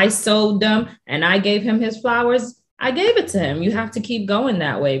 I sowed them, and I gave him his flowers, I gave it to him. You have to keep going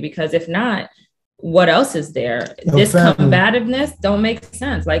that way, because if not, what else is there? This combativeness don't make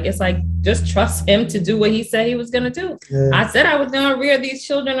sense. Like, it's like, just trust him to do what he said he was going to do. Yeah. I said I was going to rear these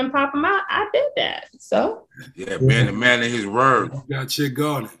children and pop them out. I did that. So being the man of his word. You got your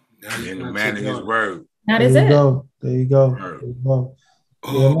garden. Being the man of his word. That is it. There you go.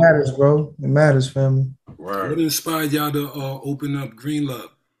 Yeah, it matters, bro. It matters, family. Word. What inspired y'all to open up Green Love?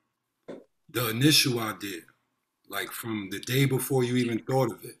 The initial idea, like from the day before you even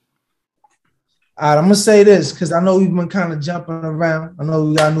thought of it. All right, I'm gonna say this because I know we've been kind of jumping around. I know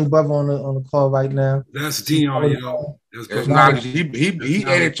we got a new brother on the call right now. That's Dion, yo. That's knowledge. He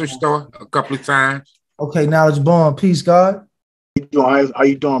edited your store a couple of times. Okay, knowledge born. Peace, God. How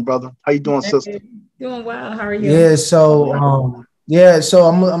you doing, brother? How you doing, sister? Doing well. How are you? Yeah. So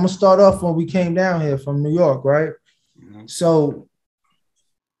I'm gonna start off when we came down here from New York, right? Mm-hmm. So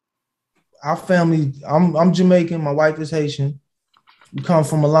our family, I'm Jamaican. My wife is Haitian. We come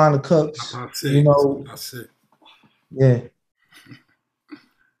from a line of cooks. That's it. Yeah.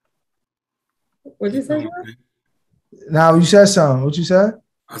 What'd you say? Now you said something. What you said?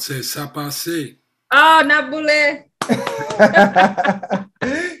 I said sapase. Oh, Nabule.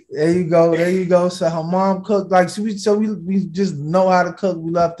 There you go. There you go. So her mom cooked like we just know how to cook. We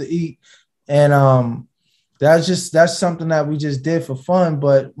love to eat, and that's something that we just did for fun.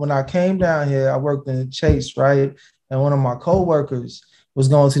 But when I came down here, I worked in Chase, right? And one of my coworkers was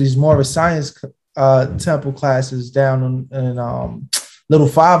going to these more science temple classes down in Little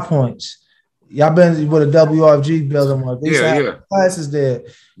 5 Points. Y'all been with a WRFG building one. Yeah. Classes there.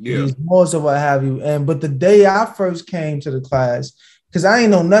 Yeah. These malls or what have you. But the day I first came to the class, because I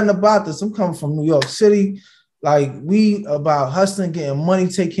ain't know nothing about this. I'm coming from New York City. Like, we about hustling, getting money,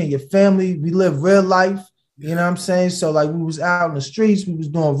 taking care of your family. We live real life. You know what I'm saying? So, like, we was out in the streets. We was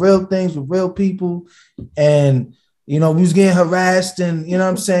doing real things with real people. And, you know, we was getting harassed and, you know what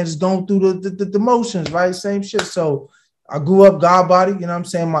I'm saying, just going through the motions, right? Same shit. So, I grew up God body, you know what I'm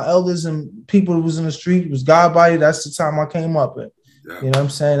saying? My elders and people who was in the street was God body. That's the time I came up in. Yeah. You know what I'm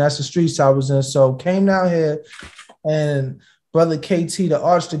saying? That's the streets I was in. So came down here and Brother KT, the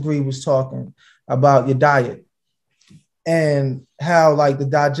arts degree, was talking about your diet and how like the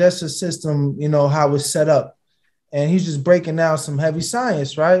digestive system, you know, how it's set up. And he's just breaking down some heavy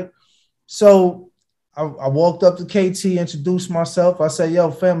science, right? So I walked up to KT, introduced myself. I said,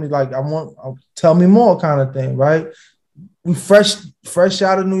 yo, family, like tell me more kind of thing, right? We fresh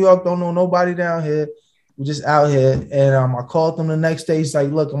out of New York, don't know nobody down here. We just out here. And I called them the next day. He's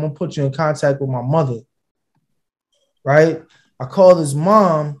like, look, I'm going to put you in contact with my mother. Right? I called his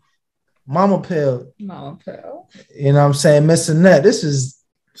mom, Mama Pill. Mama Pill. You know what I'm saying? Miss Annette. This is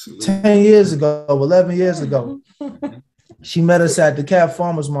 10 years ago, 11 years ago. She met us at the Cat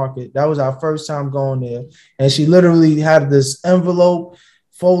Farmers Market. That was our first time going there. And she literally had this envelope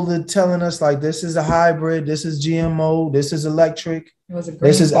folded telling us like, this is a hybrid, this is GMO, this is electric,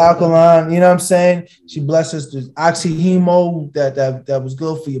 this is alkaline, you know what I'm saying? She blessed us with oxyhemo that was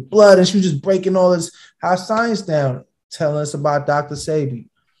good for your blood. And she was just breaking all this high science down, telling us about Dr. Sebi.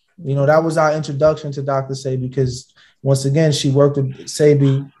 You know, that was our introduction to Dr. Sebi because once again, she worked with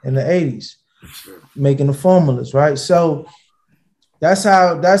Sebi in the 80s, making the formulas, right? So that's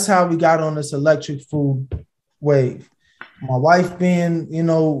how we got on this electric food wave. My wife being, you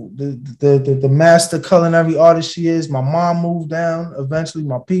know, the master culinary artist she is, my mom moved down. Eventually,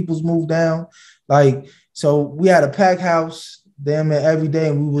 my peoples moved down. Like, so we had a pack house damn near every day.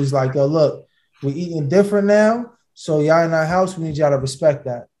 And we was like, yo, look, we're eating different now. So y'all in our house, we need y'all to respect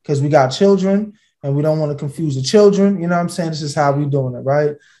that. Because we got children and we don't want to confuse the children. You know what I'm saying? This is how we doing it,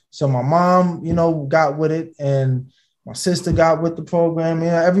 right? So my mom, you know, got with it and my sister got with the program. You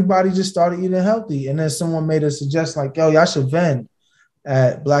know, everybody just started eating healthy. And then someone made a suggestion like, yo, y'all should vend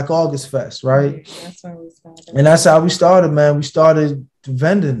at Black August Fest, right? That's where we started. And that's how we started, man. We started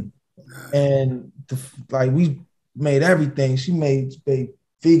vending. And we made everything. She made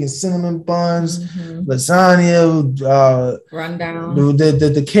vegan cinnamon buns, lasagna, rundown.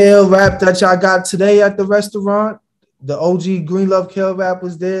 The kale wrap that y'all got today at the restaurant. The OG Green Love kale wrap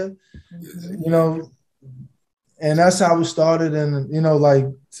was there. You know, and that's how we started. And, you know, like,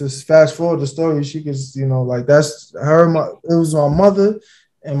 to fast forward the story, she could, you know, like, that's her. It was my mother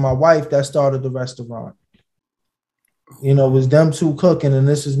and my wife that started the restaurant. You know, it was them two cooking, and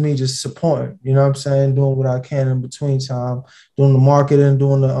this is me just supporting. You know what I'm saying? Doing what I can in between time, doing the marketing,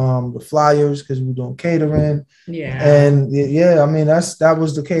 doing the flyers because we're doing catering. Yeah. And yeah, I mean, that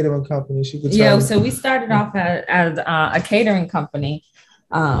was the catering company. She could tell me. So we started off as a catering company.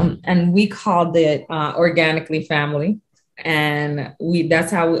 And we called it Organically Family. And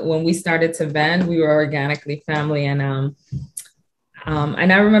that's how when we started to vend, we were Organically Family. And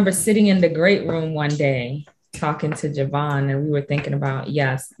I remember sitting in the great room one day talking to JHAVAUN, and we were thinking about,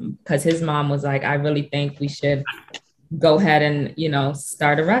 yes, because his mom was like, I really think we should go ahead and, you know,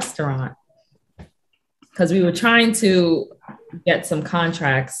 start a restaurant. Because we were trying to get some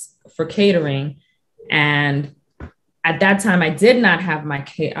contracts for catering. And at that time, I did not have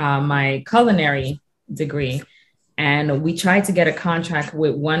my culinary degree, and we tried to get a contract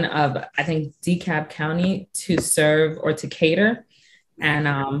with one of, I think, DeKalb County to serve or to cater.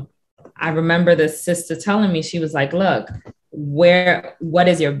 And I remember the sister telling me, she was like, look, what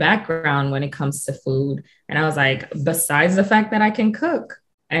is your background when it comes to food? And I was like, besides the fact that I can cook.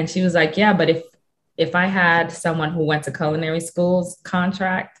 And she was like, yeah, but if I had someone who went to culinary schools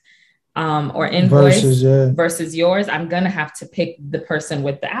contract, or invoice versus yours, I'm going to have to pick the person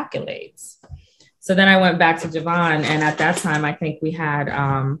with the accolades. So then I went back to JHAVAUN, and at that time, I think we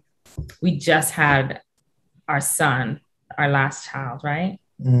just had our son, our last child, right?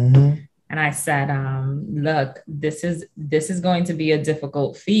 Mm-hmm. And I said, look, this is going to be a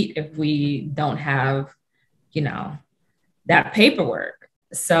difficult feat if we don't have, you know, that paperwork.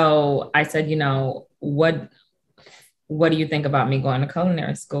 So I said, you know, what do you think about me going to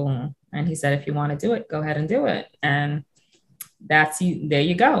culinary school? And he said, if you want to do it, go ahead and do it. And there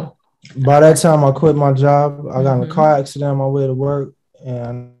you go. By that time, I quit my job. I got in a car accident on my way to work,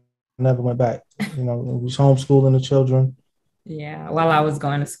 and I never went back. You know, it was homeschooling the children. Yeah, while I was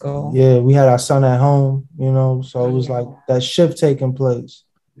going to school. Yeah, we had our son at home, you know, so it was like that shift taking place.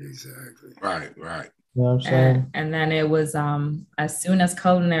 Exactly. Right. You know what I'm saying? And then it was as soon as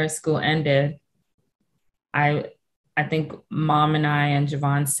culinary school ended, I think Mom and I and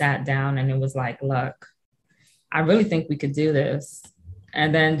Javon sat down, and it was like, look, I really think we could do this.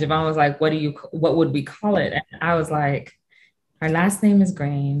 And then Javon was like, what would we call it? And I was like, our last name is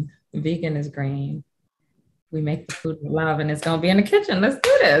Green. Vegan is Green. We make the food with love, and it's going to be in the kitchen. Let's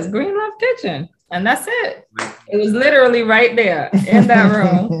do this. Green Love Kitchen. And that's it. It was literally right there in that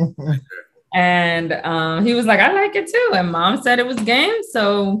room. And he was like, I like it too. And Mom said it was game.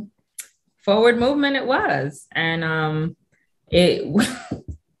 So forward movement it was. And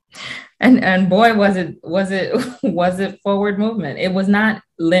and boy, was it forward movement. It was not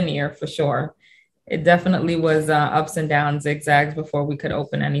linear for sure. It definitely was ups and downs, zigzags before we could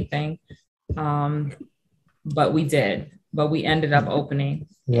open anything. But we did. But we ended up opening.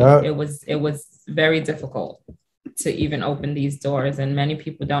 Yeah. It was very difficult to even open these doors, and many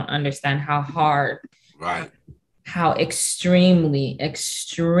people don't understand how hard, right, how extremely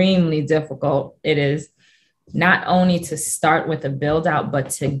difficult it is, not only to start with a build out, but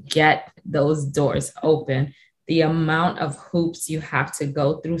to get those doors open. The amount of hoops you have to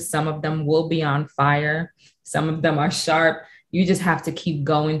go through, some of them will be on fire, some of them are sharp. You just have to keep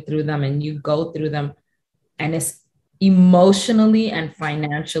going through them, and you go through them, and it's emotionally and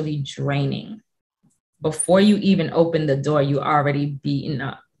financially draining. Before you even open the door, you already beaten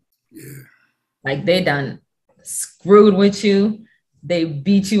up. Yeah. Like they done screwed with you, they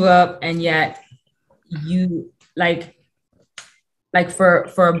beat you up, and yet you like for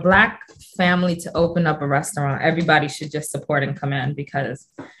a Black family to open up a restaurant, everybody should just support and come in, because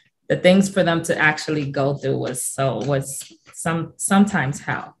the things for them to actually go through was sometimes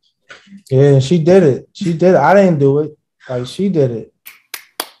hell. Yeah, she did it. She did it. I didn't do it. Like, she did it.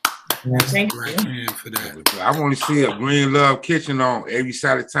 Thank you. For that. I want to see a Green Love Kitchen on every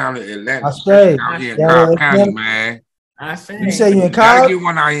side of town in Atlanta. I say, out here in Cobb County, man. I say. You say you in Cobb? Gotta get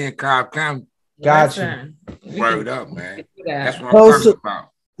one out here in Cobb County. Gotcha. Word up, man. That's what I'm talking about.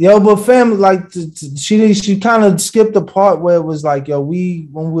 Yo, but family, like, she kind of skipped the part where it was like, yo, when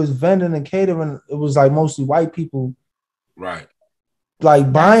we was vending and catering, it was like mostly white people, right?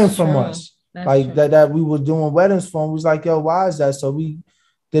 Like buying from true. us, That's like true. that we were doing weddings for. And we was like, yo, why is that? So we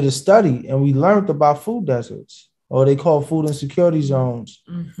did a study, and we learned about food deserts, or they call food insecurity zones.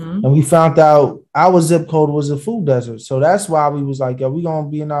 Mm-hmm. And we found out our zip code was a food desert. So that's why we was like, yo, we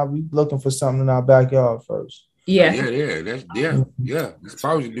looking for something in our backyard first. Yeah. You're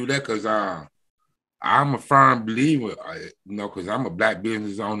supposed to do that, because I'm a firm believer, because I'm a Black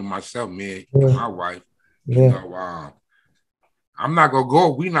business owner myself, me and my wife. You know, we're not gonna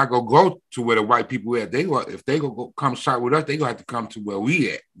go to where the white people at. If they go come shop with us, they gonna have to come to where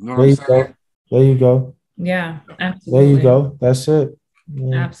we at. You know what I'm saying? There you go. Yeah, absolutely. There you go. That's it.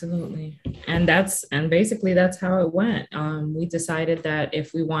 Yeah. Absolutely. And basically that's how it went. We decided that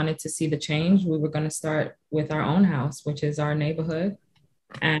if we wanted to see the change, we were going to start with our own house, which is our neighborhood.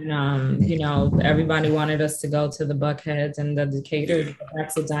 And, everybody wanted us to go to the Buckheads and the Decatur.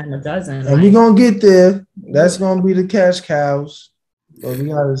 That's a dime a dozen. And we're going to get there. That's going to be the cash cows. But we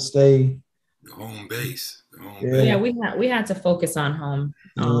got to stay. The home base. Yeah, we had to focus on home.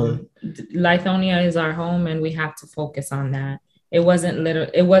 Lithonia is our home, and we have to focus on that. It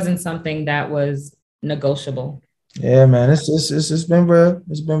wasn't something that was negotiable. Yeah, man, it's been real.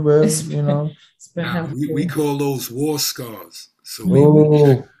 It's been real. It's been we call those war scars. So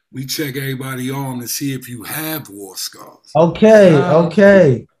we check everybody on to see if you have war scars.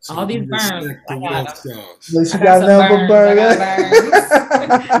 Okay. So all these burns. She got nothing but burns.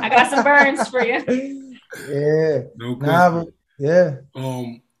 I got some burns for you. Yeah. No question. Yeah.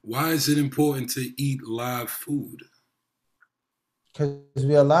 Why is it important to eat live food? Because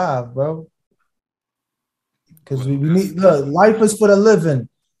we're alive, bro. Because we need, look, life is for the living.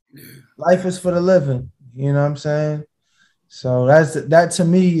 Yeah. Life is for the living. You know what I'm saying? So that to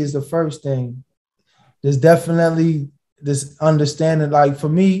me is the first thing. There's definitely this understanding. Like for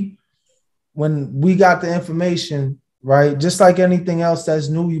me, when we got the information, right, just like anything else that's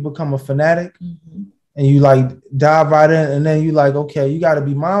new, you become a fanatic. Mm-hmm. And you like dive right in, and then you like, okay, you got to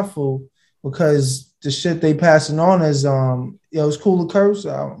be mindful because the shit they passing on is it's cool to curse.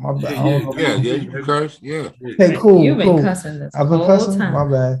 I don't know. Yeah, you can curse. Yeah. Okay, cool. You've been cool. cussing this I've been whole cussing. time.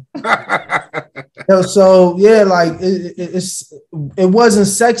 My bad. So yeah, like it wasn't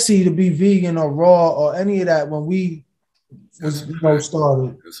sexy to be vegan or raw or any of that when we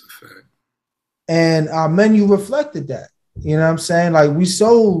started. That's a fact. And our menu reflected that. You know what I'm saying? Like we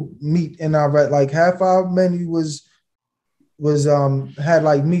sold meat in our like half our menu was had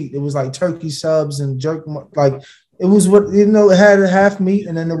like meat. It was like turkey subs and jerk, like it was it had a half meat,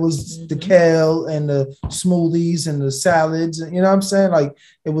 and then it was the kale and the smoothies and the salads, and you know what I'm saying? Like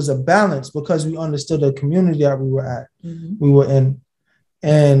it was a balance because we understood the community that we were at, we were in,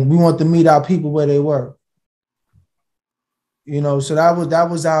 and we want to meet our people where they were. So that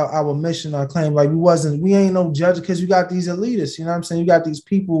was our mission, our claim. Like we ain't no judge because you got these elitists, you know what I'm saying? You got these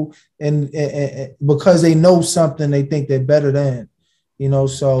people and because they know something, they think they're better than,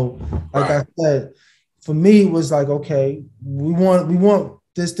 so like I said, for me, it was like, okay, we want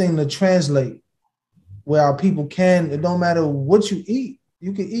this thing to translate where our people it don't matter what you eat.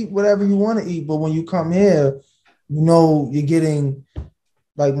 You can eat whatever you want to eat, but when you come here, you're getting,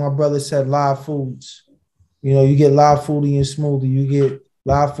 like my brother said, live foods. You get live food in your smoothie, you get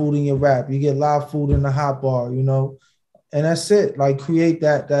live food in your wrap, you get live food in the hot bar, and that's it. Like create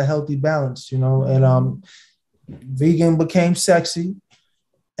that healthy balance, and vegan became sexy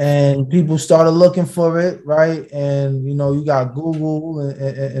and people started looking for it, right? And you got Google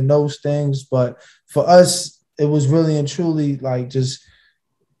and those things. But for us, it was really and truly like just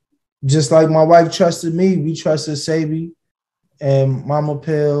like my wife trusted me, we trusted Sabi and Mama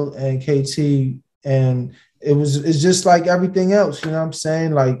Pill and KT, and it's just like everything else, you know what I'm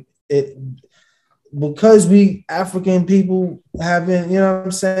saying? Like it, because we African people haven't, you know what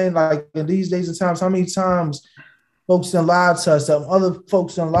I'm saying? Like in these days and times, how many times folks done lied to us, other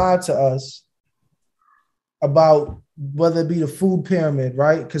folks done lied to us about whether it be the food pyramid,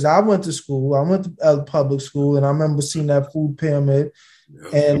 right? Because I went to public school, and I remember seeing that food pyramid,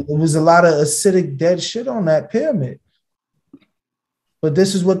 and it was a lot of acidic dead shit on that pyramid. But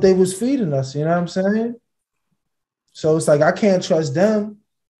this is what they was feeding us, you know what I'm saying? So it's like, I can't trust them.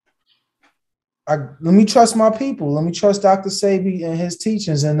 Let me trust my people. Let me trust Dr. Sabi and his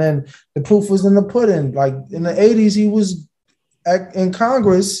teachings. And then the proof was in the pudding. Like in the 80s, he was in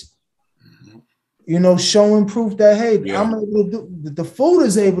Congress, showing proof that, hey, I'm able to do, the food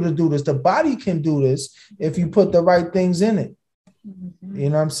is able to do this. The body can do this if you put the right things in it. You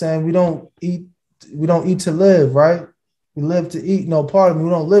know what I'm saying? We don't eat to live, right? We live to eat. No, pardon me. We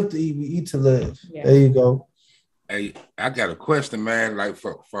don't live to eat. We eat to live. Yeah. There you go. Hey, I got a question, man. Like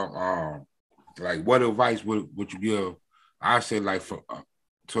from like what advice would you give? I say like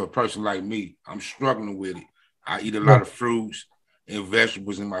to a person like me, I'm struggling with it. I eat a lot of fruits and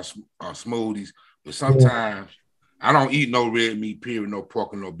vegetables in my smoothies, but sometimes I don't eat no red meat, period, no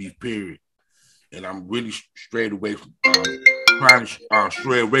pork and no beef, period. And I'm really strayed away from trying to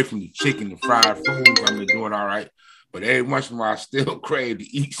stray away from the chicken and fried foods. I've been doing all right. But every once in a while, I still crave to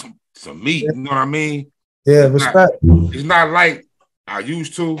eat some meat. You know what I mean? Yeah, respect. It's not like I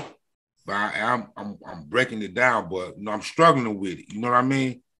used to, but I'm breaking it down. But I'm struggling with it. You know what I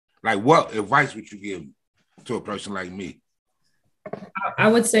mean? Like, what advice would you give to a person like me? I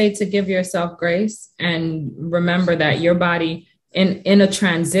would say to give yourself grace and remember that your body in a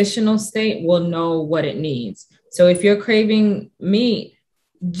transitional state will know what it needs. So if you're craving meat,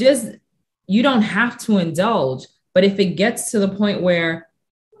 you don't have to indulge. But if it gets to the point where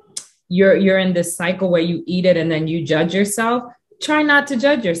you're in this cycle where you eat it and then you judge yourself, try not to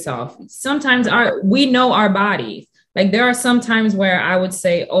judge yourself. Sometimes we know our bodies. Like there are some times where I would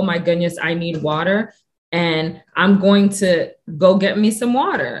say, oh my goodness, I need water. And I'm going to go get me some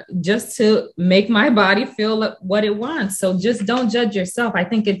water just to make my body feel what it wants. So just don't judge yourself. I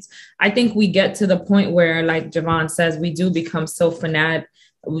think we get to the point where, like Javon says, we do become so fanatic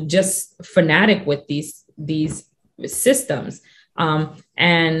with these systems.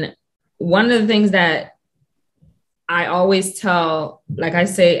 And one of the things that I always tell, like I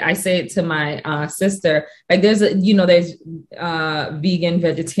say it to my sister, like there's vegan,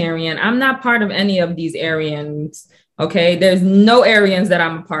 vegetarian. I'm not part of any of these Aryans. Okay. There's no Aryans that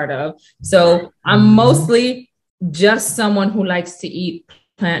I'm a part of. So I'm mostly just someone who likes to eat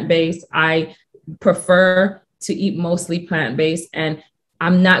plant-based. I prefer to eat mostly plant-based, and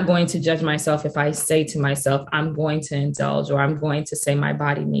I'm not going to judge myself if I say to myself, I'm going to indulge, or I'm going to say my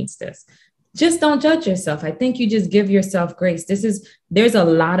body needs this. Just don't judge yourself. I think you just give yourself grace. There's a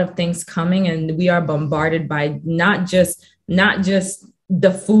lot of things coming, and we are bombarded by not just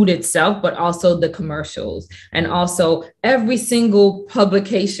the food itself, but also the commercials, and also every single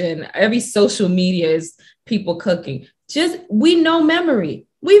publication, every social media is people cooking. We know memory.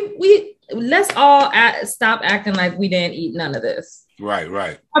 We let's all stop acting like we didn't eat none of this.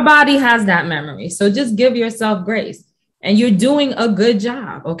 Right. Our body has that memory. So just give yourself grace. And you're doing a good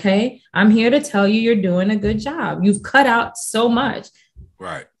job, okay? I'm here to tell you you're doing a good job. You've cut out so much.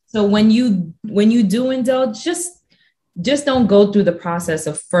 Right. So when you do indulge, just don't go through the process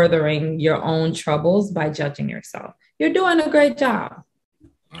of furthering your own troubles by judging yourself. You're doing a great job.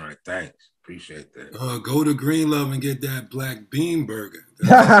 All right, thanks. Appreciate that. Go to Green Love and get that black bean burger.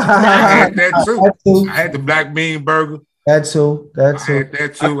 I had that too. I had the black bean burger. That too. I had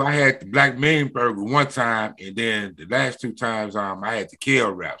that too. I had the black bean burger one time, and then the last 2 times, I had the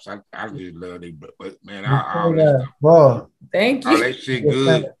kale wraps. I just love it, but man, all that stuff. Thank you. All that shit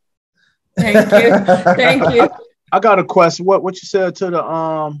good. Thank you. Thank you. I got a question. What you said to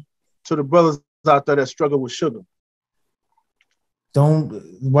the brothers out there that struggle with sugar?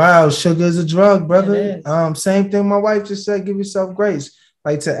 Sugar is a drug, brother. Same thing my wife just said, give yourself grace.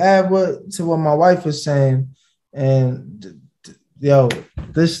 Like, to add to what my wife was saying, and our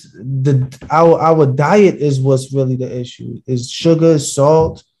diet is what's really the issue. Is sugar,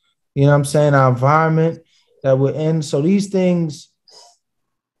 salt, you know what I'm saying, our environment that we're in. So these things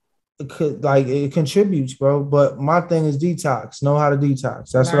it contributes, bro. But my thing is detox. Know how to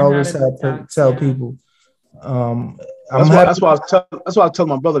detox. That's what I always tell people. That's why I tell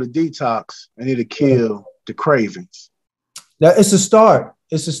my brother to detox and need to kill the cravings. It's a start.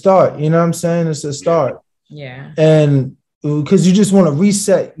 You know what I'm saying? It's a start. Yeah. And because you just want to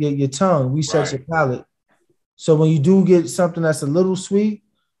reset your tongue, reset your palate. So when you do get something that's a little sweet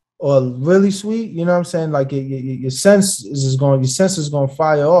or really sweet, you know what I'm saying? Like your senses going to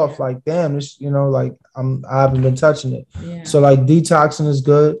fire off. Like, damn, this, like I haven't been touching it. Yeah. So like detoxing is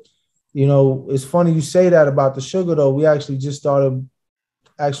good. It's funny you say that about the sugar though. We actually just started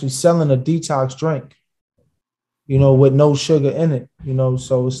selling a detox drink, with no sugar in it,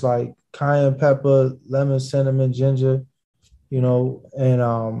 so it's like cayenne pepper, lemon, cinnamon, ginger,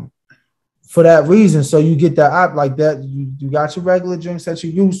 and for that reason. So you get that like that. You got your regular drinks that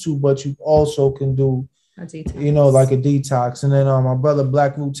you used to, but you also can do a detox. Like a detox. And then my brother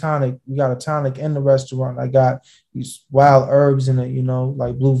Black Root Tonic, we got a tonic in the restaurant. I got these wild herbs in it,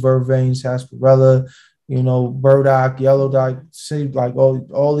 like blue vervain, sarsaparilla, burdock, yellow dock, like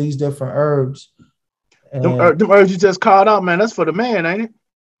all these different herbs. And them herbs you just called out, man, that's for the man, ain't it?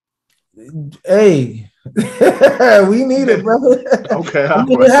 Hey, we need it, brother. Okay.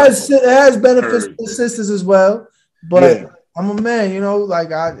 It has benefits for sisters as well, but I'm a man,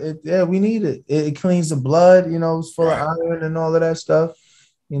 we need it. It cleans the blood, it's full of iron and all of that stuff,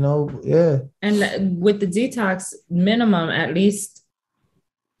 And with the detox, minimum, at least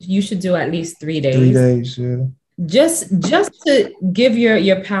you should do at least 3 days. 3 days, yeah. Just to give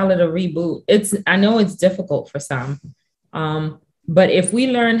your palate a reboot. I know it's difficult for some, but if we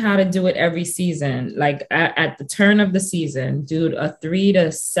learn how to do it every season, like at the turn of the season, do a 3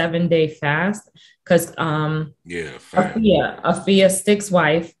 to 7 day fast. Because Afia Stick's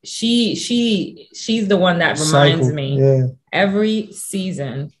wife, she's the one that reminds me every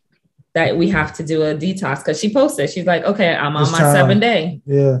season that we have to do a detox, because she posted, she's like, okay, I'm on my 7 day.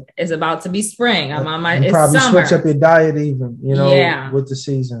 Yeah. It's about to be spring. I'm on my, you it's probably summer. Switch up your diet even, with the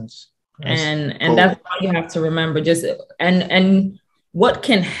seasons. And that's all you have to remember. Just, and what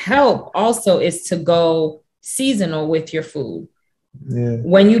can help also is to go seasonal with your food. Yeah.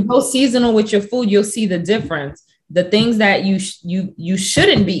 When you go seasonal with your food, you'll see the difference. The things that you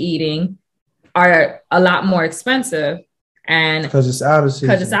shouldn't be eating are a lot more expensive, and because it's out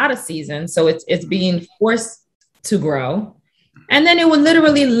of season. So it's being forced to grow, and then it will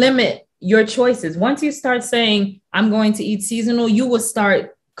literally limit your choices. Once you start saying I'm going to eat seasonal, you will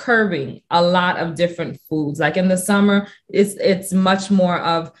start curbing a lot of different foods. Like in the summer, it's much more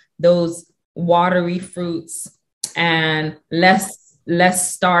of those watery fruits and less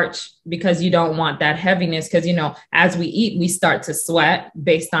starch, because you don't want that heaviness, because as we eat, we start to sweat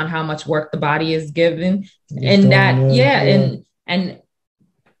based on how much work the body is given. And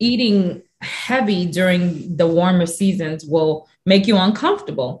eating heavy during the warmer seasons will make you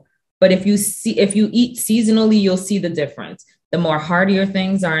uncomfortable. But if you eat seasonally, you'll see the difference. The more hardier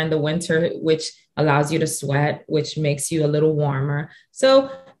things are in the winter, which allows you to sweat, which makes you a little warmer.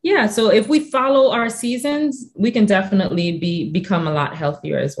 So if we follow our seasons, we can definitely become a lot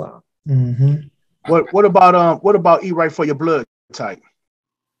healthier as well. Mm-hmm. What about eat right for your blood type?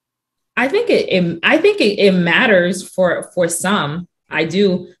 I think it matters for some. I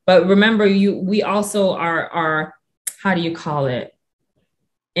do, but remember, we also are how do you call it?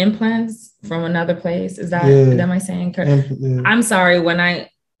 implants from another place. Is that am I saying correct? I'm sorry, when I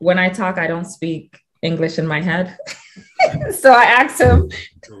talk, I don't speak English in my head. So I asked him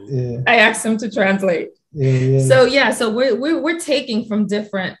to translate. So we're taking from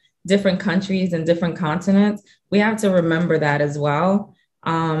different countries and different continents. We have to remember that as well.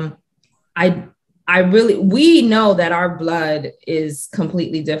 We know that our blood is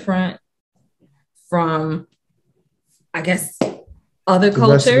completely different from, I guess, other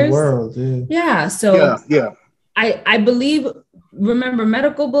cultures. The rest of the world, I believe, remember,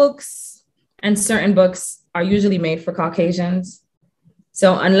 medical books and certain books are usually made for Caucasians.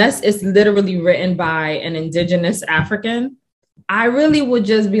 So unless it's literally written by an indigenous African, I really would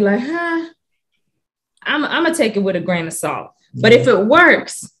just be like, I'm gonna take it with a grain of salt. But if it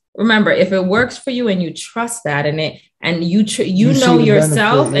works, remember, if it works for you and you trust that and you know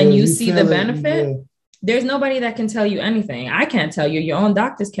yourself and you see the benefit, there's nobody that can tell you anything. I can't tell you. Your own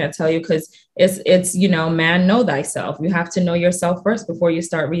doctors can't tell you, because it's man, know thyself. You have to know yourself first before you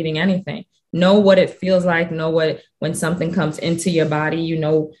start reading anything. Know what it feels like. Know when something comes into your body, you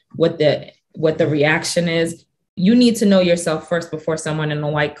know what the reaction is. You need to know yourself first before someone in a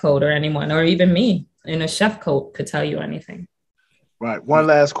white coat or anyone, or even me in a chef coat, could tell you anything. Right. One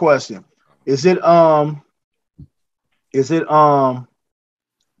last question. I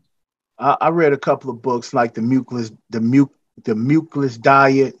read a couple of books like the Muckless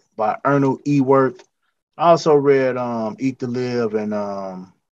Diet by Ernest E. Worth. I also read Eat to Live and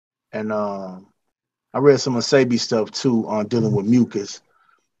I read some of Sabi's stuff too on dealing with mucus.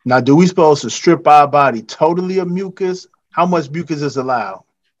 Now, do we supposed to strip our body totally of mucus? How much mucus is allowed?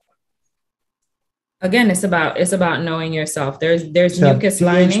 Again, it's about knowing yourself. There's mucus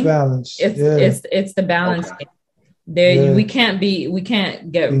lining. Balance. It's the balance. Okay. We can't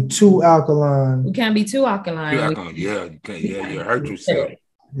get too alkaline. We can't be too alkaline. You can't. You hurt yourself.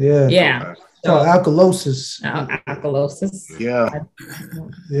 Yeah. Okay. So, alkalosis. Alkalosis. Yeah.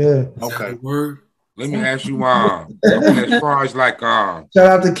 Okay. Let me ask you, as far as like, shout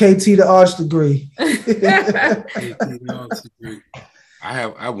out to KT, the arts degree. I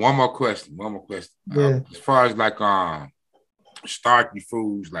have one more question. Yeah. As far as like starchy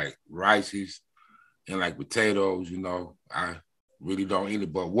foods like rices and like potatoes, I really don't eat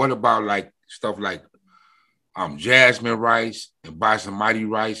it. But what about like stuff like jasmine rice and basmati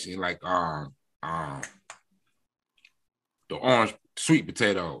rice and like the orange sweet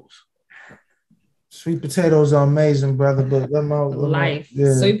potatoes? Sweet potatoes are amazing, brother. But life.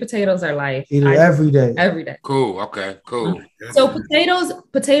 Sweet potatoes are life. Eat it every day. Every day. Cool. Okay. Cool. So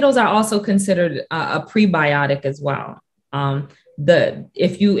potatoes are also considered a prebiotic as well.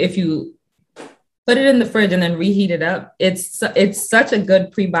 If you put it in the fridge and then reheat it up, it's such a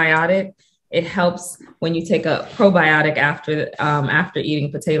good prebiotic. It helps when you take a probiotic after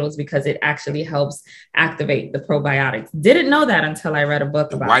eating potatoes, because it actually helps activate the probiotics. Didn't know that until I read a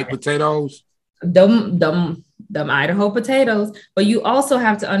book about white potatoes. Them Idaho potatoes. But you also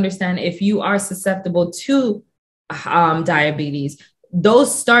have to understand, if you are susceptible to diabetes,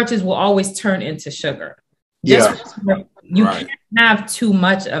 those starches will always turn into sugar. You can't have too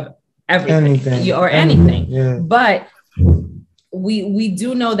much of anything. Yeah. But we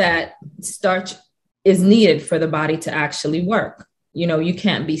do know that starch is needed for the body to actually work. You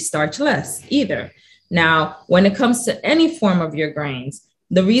can't be starchless either. Now, when it comes to any form of your grains,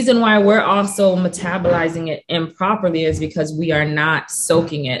 the reason why we're also metabolizing it improperly is because we are not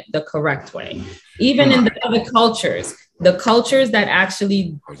soaking it the correct way. Even in the other cultures, the cultures that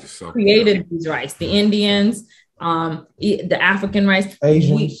actually created these rice, the Indians, the African rice,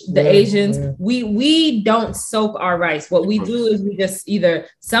 Asians, we don't soak our rice. What we do is we just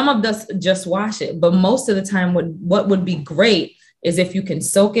some of us just wash it. But most of the time, what would be great is if you can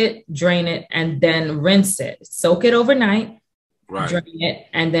soak it, drain it, and then rinse it. Soak it overnight. Right. Drain it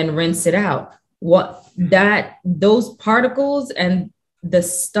and then rinse it out. Those particles and the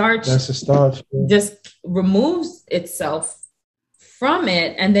starch, just removes itself from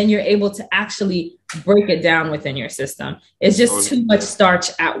it, and then you're able to actually break it down within your system. It's just too much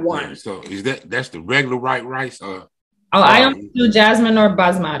starch at once. So that's the regular white rice? I don't do jasmine or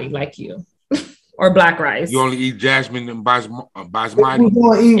basmati like you. Or black rice. You only eat jasmine and basmati? We're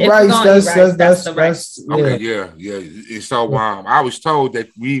going to eat rice. That's the rice. Okay, yeah. So I was told that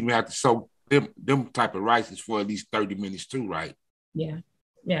we even have to soak them type of rices for at least 30 minutes too, right? Yeah.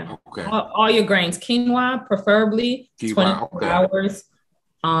 Okay. All your grains. Quinoa, preferably 24 hours.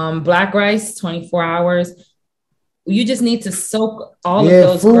 Black rice, 24 hours. You just need to soak all of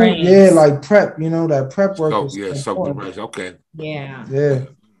those grains. Yeah, like prep, that prep work. Soak the rice. Okay. Yeah.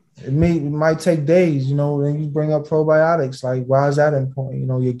 It might take days, you know. Then you bring up probiotics. Like, why is that important? You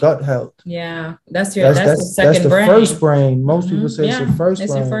know, your gut health. Yeah, that's the second that's the brain. First brain. Most people say it's your first brain.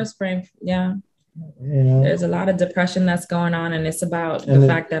 It's your first brain. Yeah. You know, there's a lot of depression that's going on, and it's about the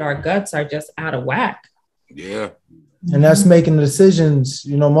fact that our guts are just out of whack. Yeah. And that's making decisions,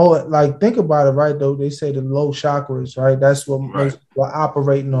 you know, more like think about it, right? Though they say the low chakras, right? That's what we're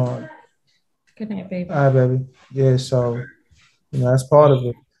operating on. Good night, baby. All right, baby. Yeah, so you know, that's part of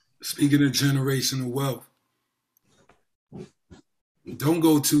it. Speaking of generational wealth, don't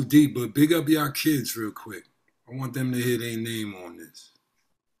go too deep, but big up your kids real quick. I want them to hear their name on this.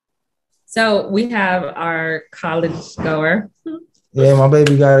 So we have our college goer. Yeah, my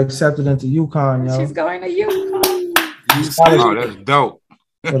baby got accepted into UConn, yo. She's going to UConn. Oh, that's dope.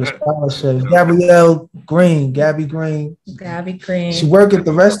 For the scholarship. Gabrielle Green. Gabby Green. Gabby Green. She worked at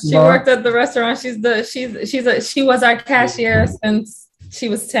the restaurant. She worked at the restaurant. She was our cashier since she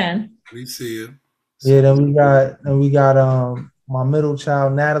was 10. We see her. Yeah, then we got my middle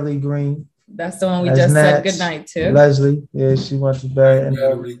child, Natalie Green. That's the one we just said goodnight to. Leslie. Yeah, she went to bed. And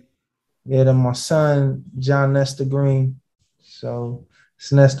yeah, then my son, John Nestor Green. So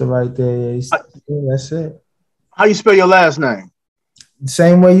it's Nestor right there. Yeah, that's it. How you spell your last name?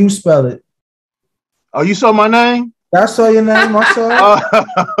 Same way you spell it. Oh, you saw my name? I saw your name. I saw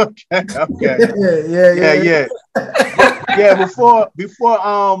it. Okay. Yeah. Yeah.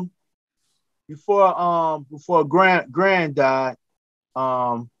 Before Grand died,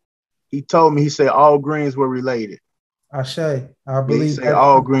 he told me, he said all greens were related. I believe he said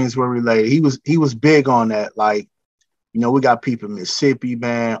all greens were related. He was big on that. Like, you know, we got people in Mississippi,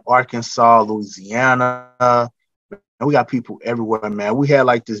 man, Arkansas, Louisiana, and we got people everywhere, man. We had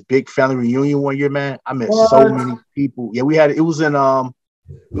like this big family reunion one year, man. I met so many people. Yeah, we had it was in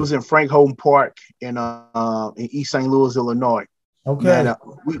Frank Holden Park in East St. Louis, Illinois. Okay. Man,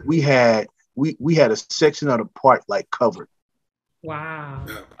 we had a section of the park like covered. Wow.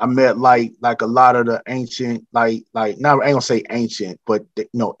 I met like a lot of the ancient, like now I ain't gonna say ancient, but you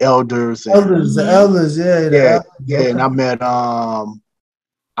know, elders. The elders, yeah. And I met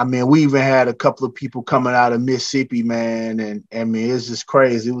I mean, we even had a couple of people coming out of Mississippi, man, and I mean, it's just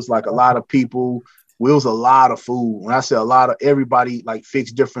crazy. It was like a lot of people. It was a lot of food. When I say a lot of, everybody like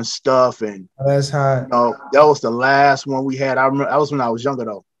fixed different stuff, and that's hot. You know, that was the last one we had. I remember that was when I was younger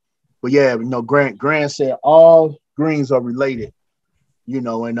though. But yeah, you know, Grant said all greens are related. You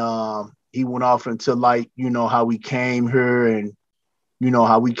know, and he went off into like, you know, how we came here, and you know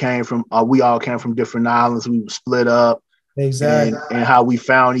how we came from. We all came from different islands. We were split up. Exactly. And how we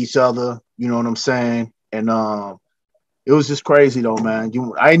found each other, you know what I'm saying? And it was just crazy though, man.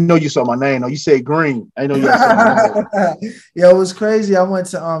 I didn't know you saw my name. No, you said Green. I didn't know you saw my name. Yeah, it was crazy. I went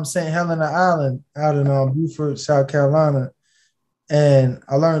to St. Helena Island out in Beaufort, South Carolina, and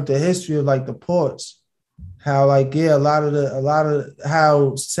I learned the history of like the ports. How like a lot of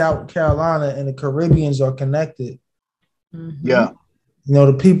how South Carolina and the Caribbeans are connected. Mm-hmm. Yeah. You know,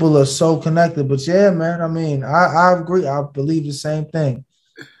 the people are so connected, but yeah, man, I mean, I agree. I believe the same thing.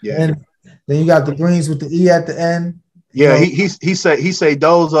 Yeah. And then you got the greens with the E at the end. Yeah, he say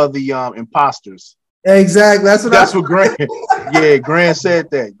those are the imposters. Exactly. That's what Grant. Yeah, Grant said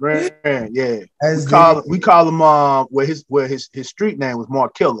that. Grant, yeah. We call him where his street name was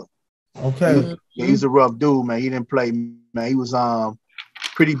Mark Killer. Okay. He's a rough dude, man. He didn't play, man. He was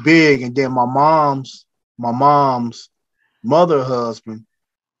pretty big. And then my mom's mother husband,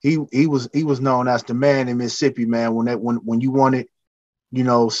 he was known as the man in Mississippi, man. When you wanted, you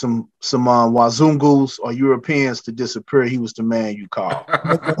know, some Wazungus or Europeans to disappear, he was the man you called.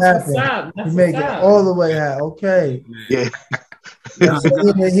 You make it all the way out. Okay. Yeah. He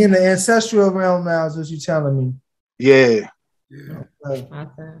in the ancestral realm now, is what you telling me. Yeah. Yeah.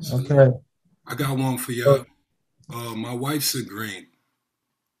 Okay. I got one for y'all. My wife's a Green.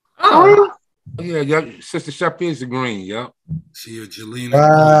 Oh. Yeah, Sister Shep is a Green, She a Jelena.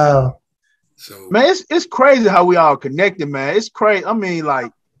 Wow. Green. So man, it's crazy how we all connected, man. It's crazy. I mean,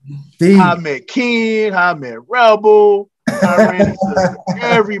 like I met Ken, I met Rebel, I ran into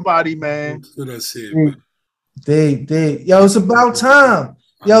everybody, man. That's what I said, man. Yo, it's about time.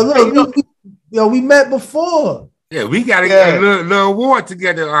 Yo, look, we met before. Yeah, we got a little award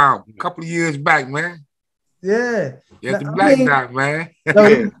together a couple of years back, man. Yeah. Yeah, the Black Dot, man.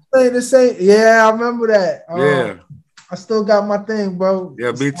 Yeah, I remember that. Yeah. I still got my thing, bro.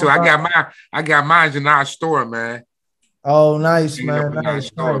 Yeah, me too. I got mine in our store, man. Oh, nice, man.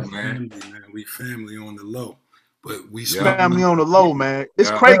 Nice. Man. We family on the low. But we family on the low, man.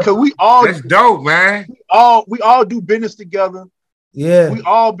 It's crazy because we all that's dope, man. We all do business together. Yeah. We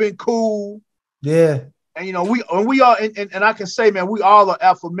all been cool. Yeah. And you know, we all and I can say, man, we all are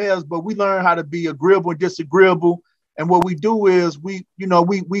alpha males, but we learn how to be agreeable and disagreeable. And what we do is we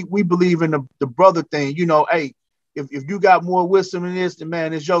believe in the brother thing. You know, hey, if you got more wisdom than this, then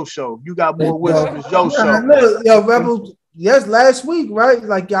man, it's your show. If you got more wisdom, it's your show. Yo, Rebel, yes, last week, right?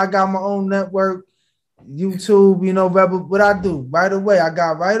 Like I got my own network, YouTube, you know, Rebel. What I do right away, I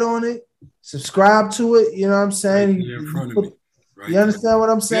got right on it, subscribe to it, you know what I'm saying? Right in front of me. Right. You understand what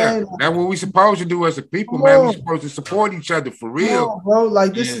I'm saying? Yeah, that's what we supposed to do as a people, man. We supposed to support each other for real. Bro.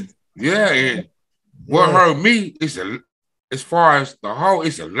 Like this is and what hurt me is as far as the whole,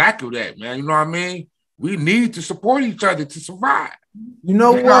 it's a lack of that, man. You know what I mean? We need to support each other to survive. You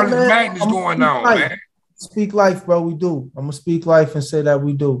know what, all this man? madness going on, man. Speak life, bro. We do. I'm gonna speak life and say that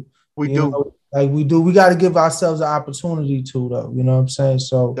we do. We do. Know, like we do. We got to give ourselves an opportunity to, though. You know what I'm saying?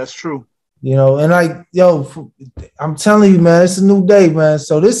 So that's true. You know, and like, yo, I'm telling you, man, it's a new day, man.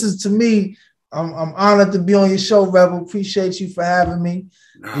 So this is, to me, I'm honored to be on your show, Rebel. Appreciate you for having me.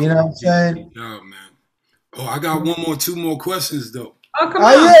 You know what I'm saying? Yeah, man. Oh, I got two more questions though. Oh, come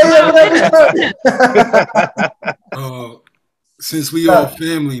on. Yeah. Since we all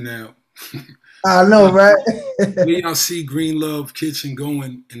family now. I know, right? Where y'all see Green Love Kitchen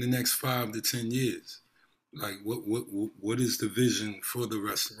going in the next 5 to 10 years? Like, what is the vision for the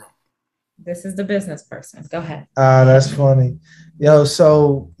restaurant? This is the business person. Go ahead. That's funny. Yo,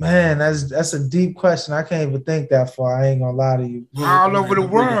 so man, that's a deep question. I can't even think that far. I ain't gonna lie to you. All over the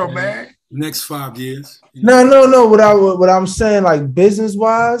world, man. Next 5 years. No. What I'm saying, like business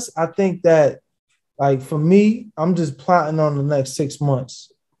wise, I think that, like for me, I'm just plotting on the next 6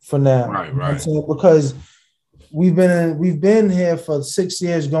 months for now. Right. You know what I'm saying? Because we've been here for 6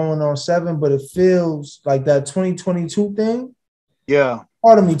 years, going on 7, but it feels like that 2022 thing. Yeah.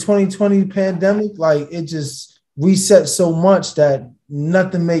 Part of me, 2020 pandemic, like it just reset so much that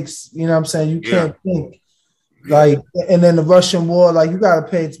nothing makes, you know what I'm saying? You can't think. Like, and then the Russian war, like you gotta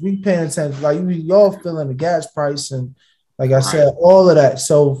we paying attention. Like y'all feeling the gas price and like I said, all of that.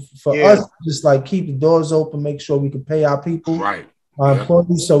 So for us, just like keep the doors open, make sure we can pay our people, our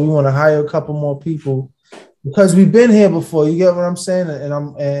employees. So we want to hire a couple more people because we've been here before. You get what I'm saying?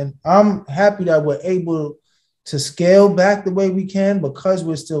 And I'm happy that we're able to scale back the way we can because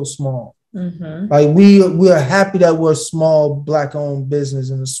we're still small. Mm-hmm. Like we are happy that we're a small Black-owned business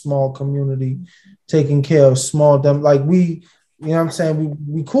in a small community, taking care of small them. Like you know what I'm saying?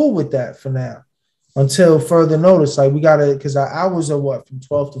 We cool with that for now until further notice. Like we gotta, because our hours are what, from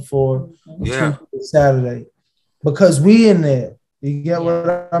 12 to 4, Tuesday to Saturday, because we in there. You get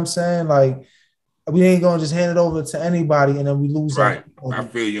what I'm saying? Like we ain't gonna just hand it over to anybody and then we lose. Right. I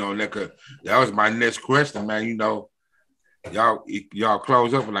feel you on that. That was my next question, man. You know, y'all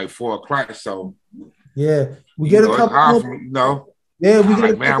close up at like 4 o'clock. So we get a couple more, you know. Yeah, we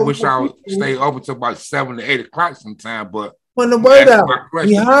get man, I wish I would stay open till about 7 to 8 o'clock sometime, but putting the word out.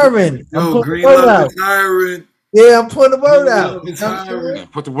 We hiring. Yo, Green Love is hiring. Yeah, I'm putting the word out.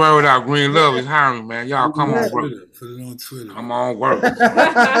 Put the word out. Green Love is hiring, man. Y'all come on work. Put it on Twitter. I'm on work.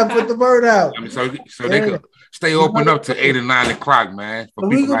 Put the word out. I mean, so they could stay open up to 8 or 9 o'clock, man.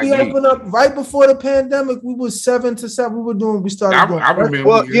 We could be open up right before the pandemic. We was 7 to 7. We started doing. I remember.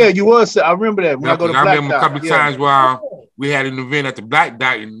 Well, you was. I remember that. When I remember a couple of times while we had an event at the Black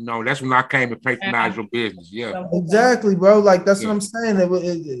Dot, and you know, that's when I came to patronize your business. Yeah, exactly, bro. Like that's what I'm saying.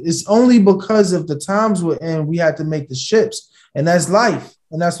 It's only because of the times we're in, we had to make the ships, and that's life.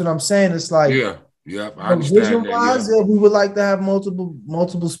 And that's what I'm saying. It's like I understand that. We would like to have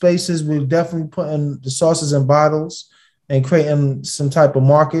multiple spaces. We're definitely putting the sauces in bottles and creating some type of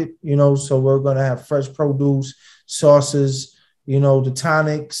market. You know, so we're gonna have fresh produce, sauces. You know, the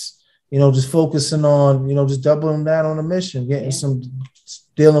tonics. You know, just focusing on, you know, just doubling down on the mission,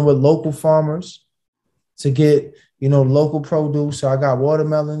 dealing with local farmers to get, you know, local produce. So I got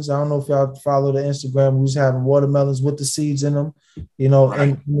watermelons. I don't know if y'all follow the Instagram. We was having watermelons with the seeds in them, you know,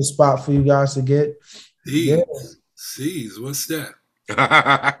 in the spot for you guys to get. Seeds, what's that?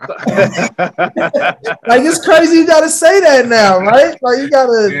 Like, it's crazy you got to say that now, right? Like, you got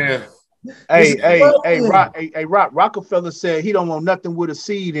to. Hey, Rockefeller said he don't want nothing with a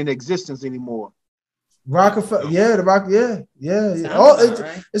seed in existence anymore. Rockefeller,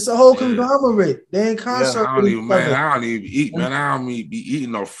 it's a whole conglomerate. They ain't concert. I don't even eat, man. I don't even be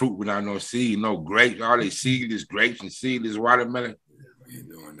eating no fruit without no seed, no grapes. All they seedless grapes and seedless watermelon. We ain't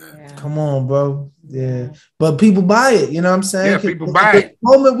doing that. Yeah. Come on, bro. Yeah. But people buy it, you know what I'm saying? Yeah, people buy it.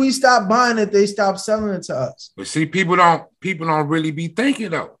 The moment we stop buying it, they stop selling it to us. But see, people don't really be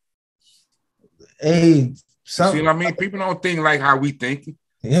thinking though. Hey, see what I mean? People don't think like how we think.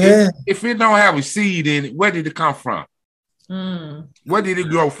 Yeah. If it don't have a seed in it, where did it come from? Where did it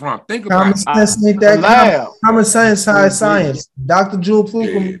grow from? Think Common about sense ain't that lab. common sense, high science. Dr. Jewel it.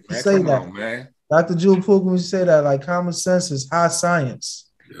 Pookrum Yeah, used to man, say come that. on, man. Dr. Jewel Pookrum used to say that, like common sense is high science.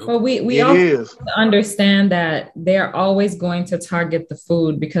 But we It also is. understand that they're always going to target the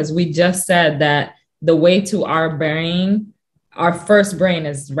food, because we just said that the way to our brain, our first brain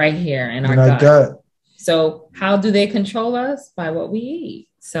is right here in our gut. So how do they control us? By what we eat.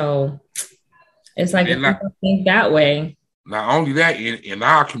 So it's like, if you don't think that way. Not only that, in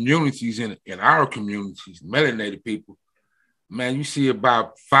our communities, melanated people, man, you see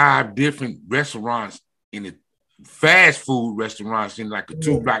about 5 different restaurants in the fast food restaurants in like a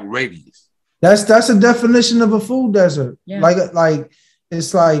 2-block radius. That's a definition of a food desert. Yeah. Like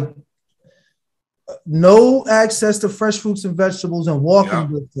it's like no access to fresh fruits and vegetables and walking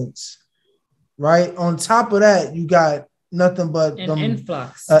distance. Right. On top of that, you got nothing but an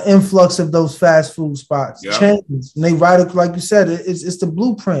influx of those fast food spots. Chains. And they write it, like you said, it's the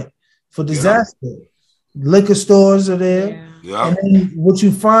blueprint for disaster. Liquor stores are there. And then what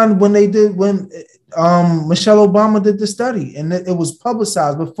you find when Michelle Obama did the study, and it was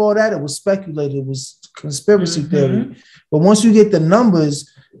publicized. Before that, it was speculated, it was conspiracy theory. But once you get the numbers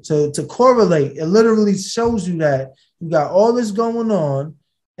to correlate, it literally shows you that you got all this going on,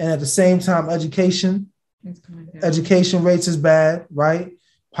 and at the same time, education rates is bad, right?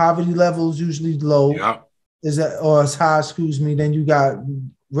 Poverty levels usually low, or as high, Then you got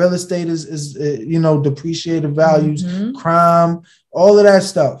real estate is depreciated values, crime, all of that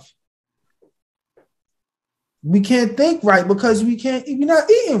stuff. We can't think right because we're not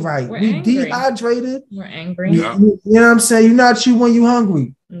eating right. We're dehydrated. We're angry. You know what I'm saying? You're not you when you're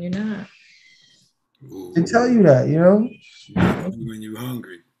hungry. You're not. They tell you that, you know? When you're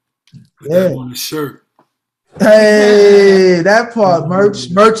hungry. Put Yeah. that on the shirt. Hey, that part.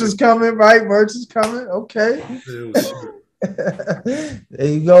 Merch is coming, right? Merch is coming. Okay. There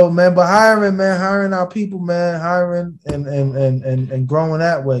you go, man. But hiring our people, man, hiring and growing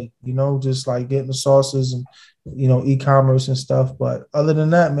that way, you know, just like getting the sources and, you know, e-commerce and stuff. But other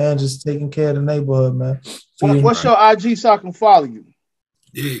than that, man, just taking care of the neighborhood, man. What's your IG so I can follow you?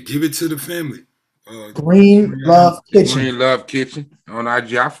 Yeah, give it to the family. Green Love Kitchen. Green Love Kitchen on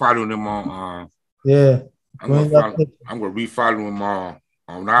IG. I follow them on. I'm gonna refollow them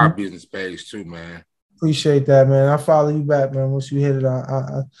on our business page too, man. Appreciate that, man. I'll follow you back, man. Once you hit it,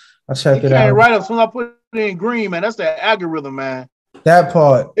 I'll check it out. Right up. Soon as I put it in green, man. That's the algorithm, man. That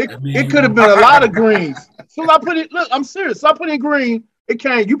part. It could have been a lot of greens. So I put it. Look, I'm serious. So I put it in green. It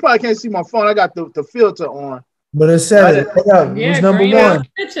can't. You probably can't see my phone. I got the filter on. But it said it. It was number one.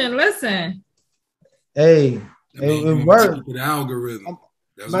 Kitchen, listen. Hey, it worked. The algorithm.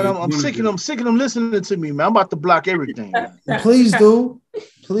 Man, I'm sick of them listening to me, man. I'm about to block everything. Please do.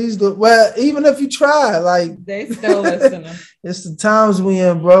 Well, even if you try, like they still listening. It's the times we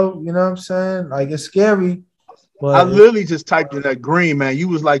in, bro. You know what I'm saying? Like it's scary. But I literally just typed in that green, man. You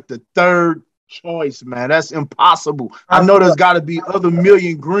was like the third choice, man. That's impossible. I know there's got to be other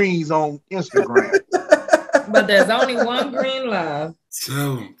million greens on Instagram. But there's only one Green Love.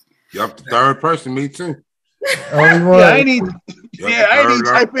 Tell them. You're the third person, me too. Only one. I ain't even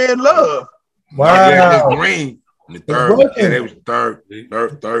type in love. Wow. Yeah, it's green. The third, it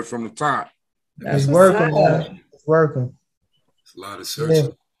was third from the top. It's working, man. It's working. It's a lot of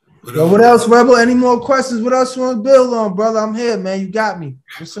searching. Yeah. So what else, Rebel? Any more questions? What else you want to build on, brother? I'm here, man. You got me.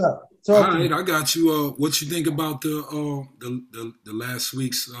 What's up? All right, I got you. What you think about the last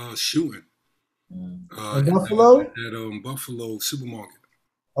week's shooting? Buffalo? At Buffalo supermarket.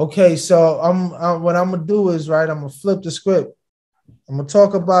 Okay, so what I'm gonna do is I'm gonna flip the script. I'm gonna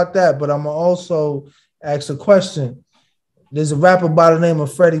talk about that, but I'm gonna also ask a question. There's a rapper by the name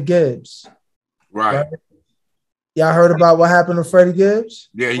of Freddie Gibbs. Right? Y'all heard about what happened to Freddie Gibbs?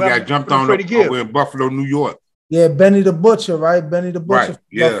 Yeah, he got jumped on over in Buffalo, New York. Yeah, Benny the Butcher, right? Benny the Butcher. Right.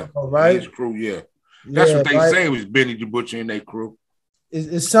 Yeah. Buffalo, right. His crew. Yeah. That's what they say was Benny the Butcher and their crew.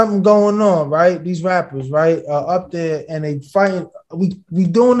 It's something going on, right? These rappers, right, are up there and they fighting. We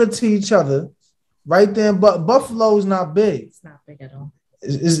doing it to each other, right there. But Buffalo is not big. It's not big at all.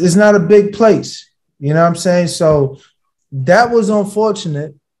 It's not a big place. You know what I'm saying? So that was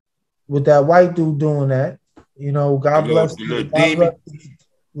unfortunate with that white dude doing that. You know, God bless.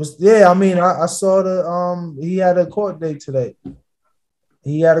 Yeah, I mean, I saw he had a court date today.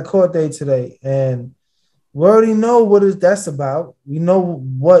 And we already know what that's about. We know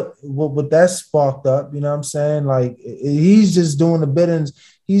what that sparked up. You know what I'm saying? Like he's just doing the biddings.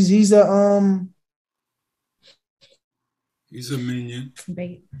 He's a minion.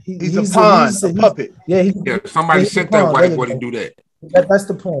 He's a pawn, a puppet. Yeah, somebody sent that white boy to do that. That's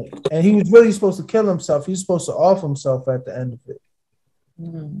the point. And he was really supposed to kill himself. He was supposed to off himself at the end of it.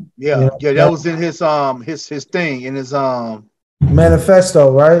 Yeah, yeah, that was in his thing, in his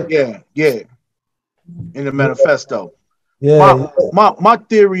manifesto, right? Yeah, in the manifesto. Yeah. My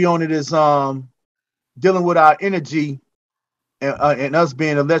theory on it is dealing with our energy and us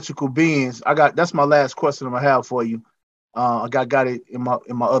being electrical beings. That's my last question I'm gonna have for you. I got it in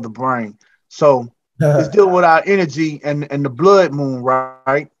my other brain. So it's dealing with our energy and the blood moon,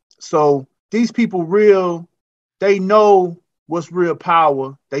 right? So these people they know what's real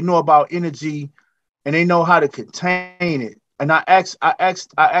power. They know about energy and they know how to contain it. And I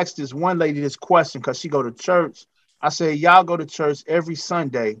asked this one lady this question because she go to church. I say, y'all go to church every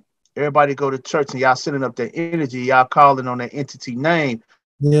Sunday. Everybody go to church and y'all sending up their energy. Y'all calling on that entity name.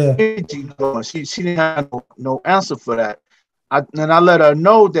 Yeah. She didn't have no answer for that. I let her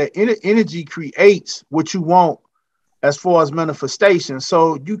know that energy creates what you want as far as manifestation.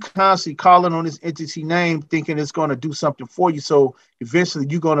 So you constantly calling on this entity name, thinking it's going to do something for you. So eventually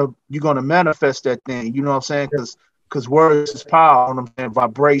you're gonna manifest that thing. You know what I'm saying? Because words is power. You know what I'm saying?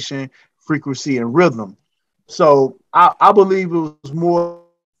 Vibration, frequency, and rhythm. So I believe it was more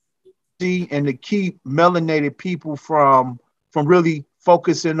and to keep melanated people from really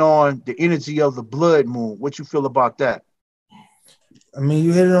focusing on the energy of the blood moon. What you feel about that? I mean,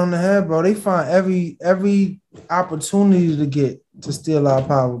 you hit it on the head, bro. They find every opportunity to steal our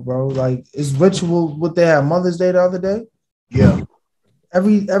power, bro. Like, it's ritual. What they had Mother's Day the other day. Yeah.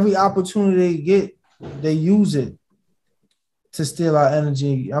 Every opportunity they get, they use it to steal our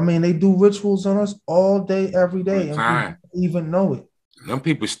energy. I mean, they do rituals on us all day, every day, and we don't even know it. Them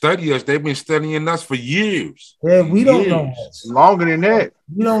people study us. They've been studying us for years. Yeah, we don't know us. Longer than that.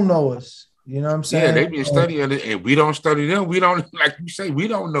 We don't know us. You know what I'm saying? Yeah, they've been studying it, and we don't study them. We don't, like you say, we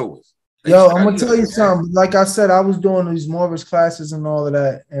don't know us. Yo, I'm gonna tell you something. Like I said, I was doing these Morris classes and all of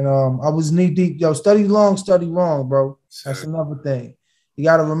that, and I was knee deep. Yo, study long, study wrong, bro. That's another thing. You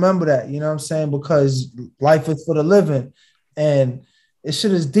got to remember that. You know what I'm saying? Because life is for the living, and it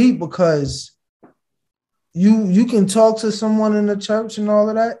shit is deep because you can talk to someone in the church and all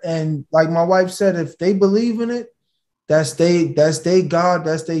of that, and like my wife said, if they believe in it, that's they God,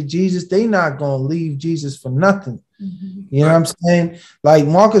 that's they Jesus. They not gonna leave Jesus for nothing. You know what I'm saying? Like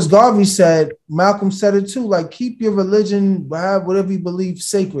Marcus Garvey said, Malcolm said it too. Like, keep your religion, have whatever you believe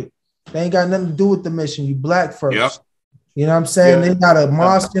sacred. They ain't got nothing to do with the mission. You black first. Yep. You know what I'm saying? They got a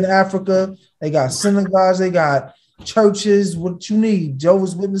mosque in Africa. They got synagogues. They got churches. What you need?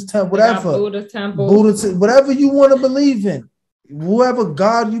 Jehovah's Witness temple, whatever. Buddha temple. Whatever you want to believe in. Whoever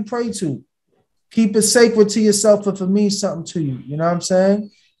God you pray to. Keep it sacred to yourself if it means something to you. You know what I'm saying?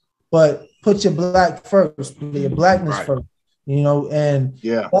 But put your black first, your blackness first, you know, and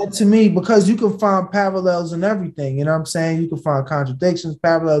that to me, because you can find parallels in everything, you know what I'm saying? You can find contradictions,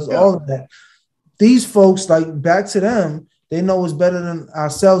 parallels, all of that. These folks, like, back to them, they know it's better than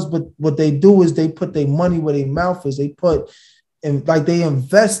ourselves, but what they do is they put their money where their mouth is. They put, and like, they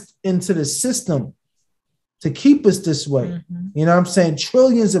invest into the system to keep us this way. You know what I'm saying?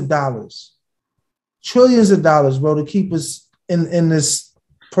 Trillions of dollars, bro, to keep us in this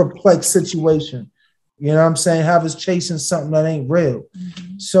perplexed situation. You know what I'm saying? Have us chasing something that ain't real.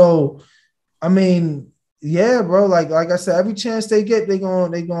 So, I mean, yeah, bro, like I said, every chance they get, they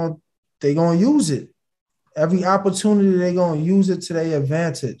gonna use it. Every opportunity, they gonna use it to their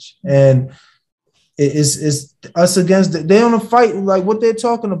advantage. And it's us against they on a fight, like what they're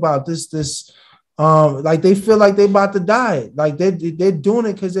talking about. Like they feel like they about to die. Like they're doing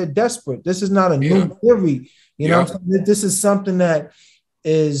it because they're desperate. This is not a new theory. You know what I'm saying? This is something that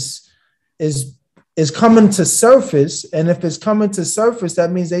is coming to surface, and if it's coming to surface,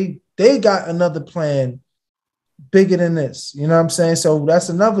 that means they got another plan bigger than this. You know what I'm saying? So that's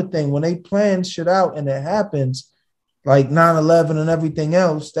another thing. When they plan shit out and it happens, like 9/11 and everything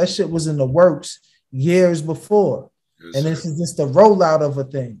else, that shit was in the works years before. And this is just the rollout of a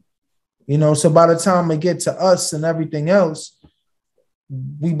thing. You know, so by the time it get to us and everything else,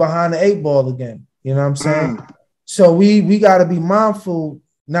 we behind the 8 ball again. You know what I'm saying? So we got to be mindful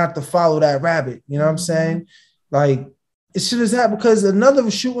not to follow that rabbit. You know what I'm saying? Like, it should have happened because another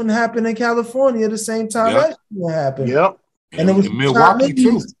shooting happened in California at the same time that shooting happened. And it was in Milwaukee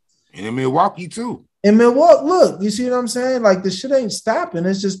too. And in Milwaukee too. In Milwaukee, look, you see what I'm saying? Like, the shit ain't stopping.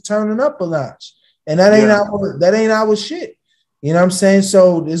 It's just turning up a notch. And that ain't our shit. You know what I'm saying?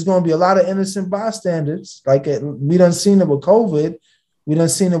 So there's going to be a lot of innocent bystanders. Like, we done seen it with COVID. We done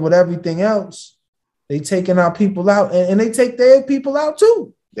seen it with everything else. They taking our people out, and they take their people out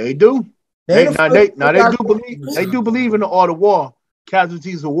too. They do. They do believe in the art of war.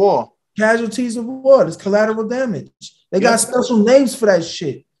 Casualties of war. Casualties of war. There's collateral damage. They got special names for that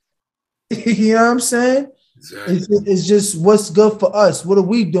shit. You know what I'm saying? Exactly. It's just what's good for us. What are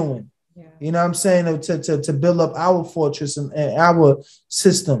we doing? Yeah. You know what I'm saying? To build up our fortress and our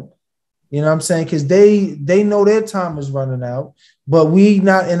system. You know what I'm saying? Because they know their time is running out, but we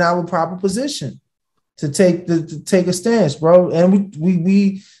not in our proper position to take a stance, bro. And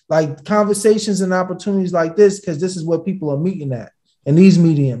we like conversations and opportunities like this because this is what people are meeting at in these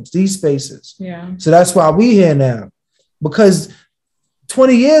mediums, these spaces. Yeah. So that's why we here now, because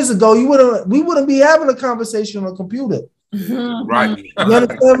 20 years ago, we wouldn't be having a conversation on a computer. Right. You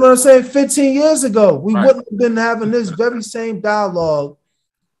understand what I'm saying? 15 years ago, we wouldn't have been having this very same dialogue,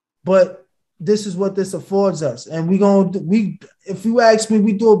 but this is what this affords us. And if you ask me,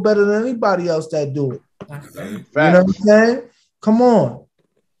 we do it better than anybody else that do it. You know what I'm saying? Come on.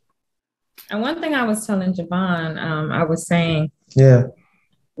 And one thing I was telling Javon, I was saying, yeah.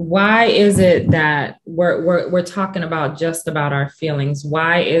 Why is it that we're talking about just about our feelings?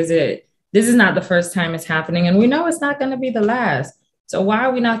 Why is it this is not the first time it's happening, and we know it's not going to be the last? So why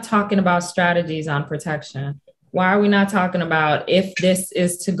are we not talking about strategies on protection? Why are we not talking about if this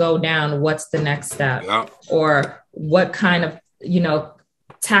is to go down, what's the next step? Yeah. Or what kind of,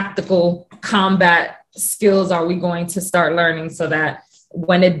 tactical combat skills are we going to start learning so that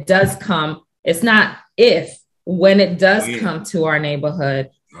when it does come, it's not if, when it does come to our neighborhood,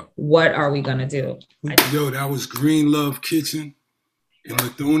 what are we going to do? Yo, that was Green Love Kitchen in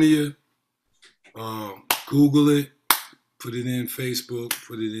Lithonia. Google it, put it in Facebook,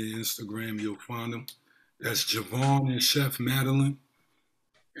 put it in Instagram, you'll find them. That's JHAVAUN and Chef Maudelyne.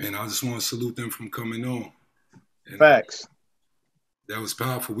 And I just want to salute them from coming on. And facts. That was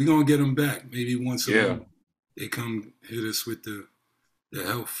powerful. We're going to get them back. Maybe once a month they come hit us with the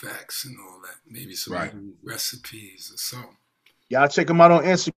health facts and all that. Maybe some new recipes or something. Y'all check them out on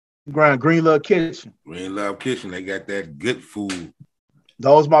Instagram, Green Love Kitchen. Green Love Kitchen, they got that good food.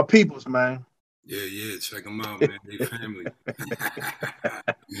 Those my peoples, man. Yeah, check them out, man. They family.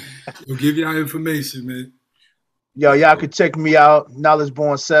 We'll give y'all information, man. Yo, y'all can check me out, Knowledge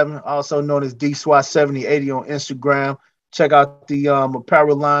Born 7, also known as DSWAT7080 on Instagram. Check out the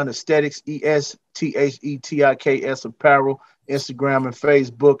apparel line, Aesthetics, ESTHETIKS apparel, Instagram and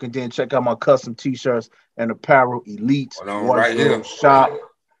Facebook, and then check out my custom t-shirts and apparel, Elite shop.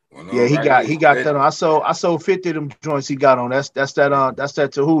 Yeah, he got that on. I sold 50 of them joints he got on. That's that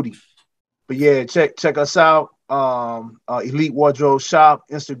Tahuti. But yeah, check us out. Elite Wardrobe Shop,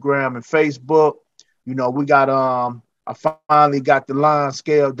 Instagram and Facebook. We got I finally got the line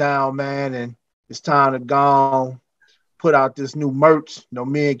scaled down, man, and it's time to go put out this new merch.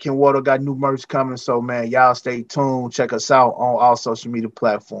 Me and Ken Water got new merch coming, so man, y'all stay tuned. Check us out on all social media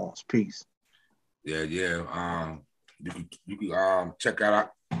platforms. Peace. Yeah. You can check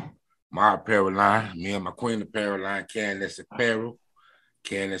out my apparel line. Me and my queen apparel line, Candace Apparel.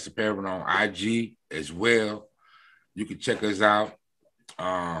 Candace Apparel on IG as well. You can check us out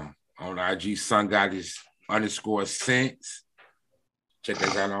on IG, Sun Goddess _Sense. Check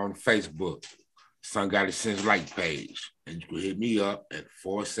us out on Facebook, Sun Goddess Sense like page. And you can hit me up at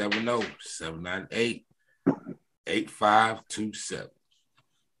 470-798-8527.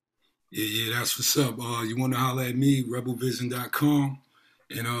 Yeah, that's what's up. You want to holler at me, rebelvision.com,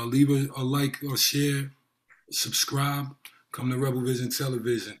 and leave a like or share, subscribe. Come to Rebel Vision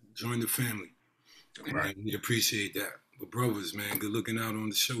Television. Join the family. Right. And we appreciate that. But brothers, man, good looking out on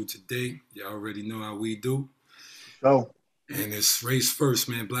the show today. Y'all already know how we do. So. And it's race first,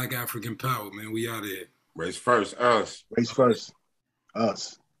 man. Black African power, man. We out of here. Race first, us. Race first,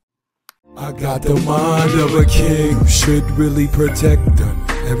 us. I got the mind of a king, should really protect them.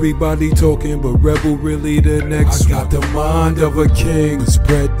 Everybody talking, but Rebel really the next one. I got the mind of a king,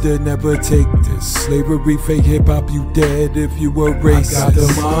 spread to never take this. Slavery, fake hip-hop, you dead if you were racist. I got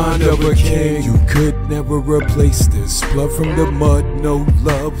the mind of a king, you could never replace this. Blood from the mud, no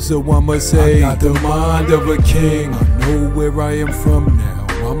love, so I'ma say I got the mind of a king, I know where I am from now.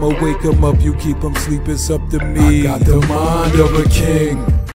 I'ma wake 'em up, you keep 'em sleep, it's up to me. I got the mind of a king.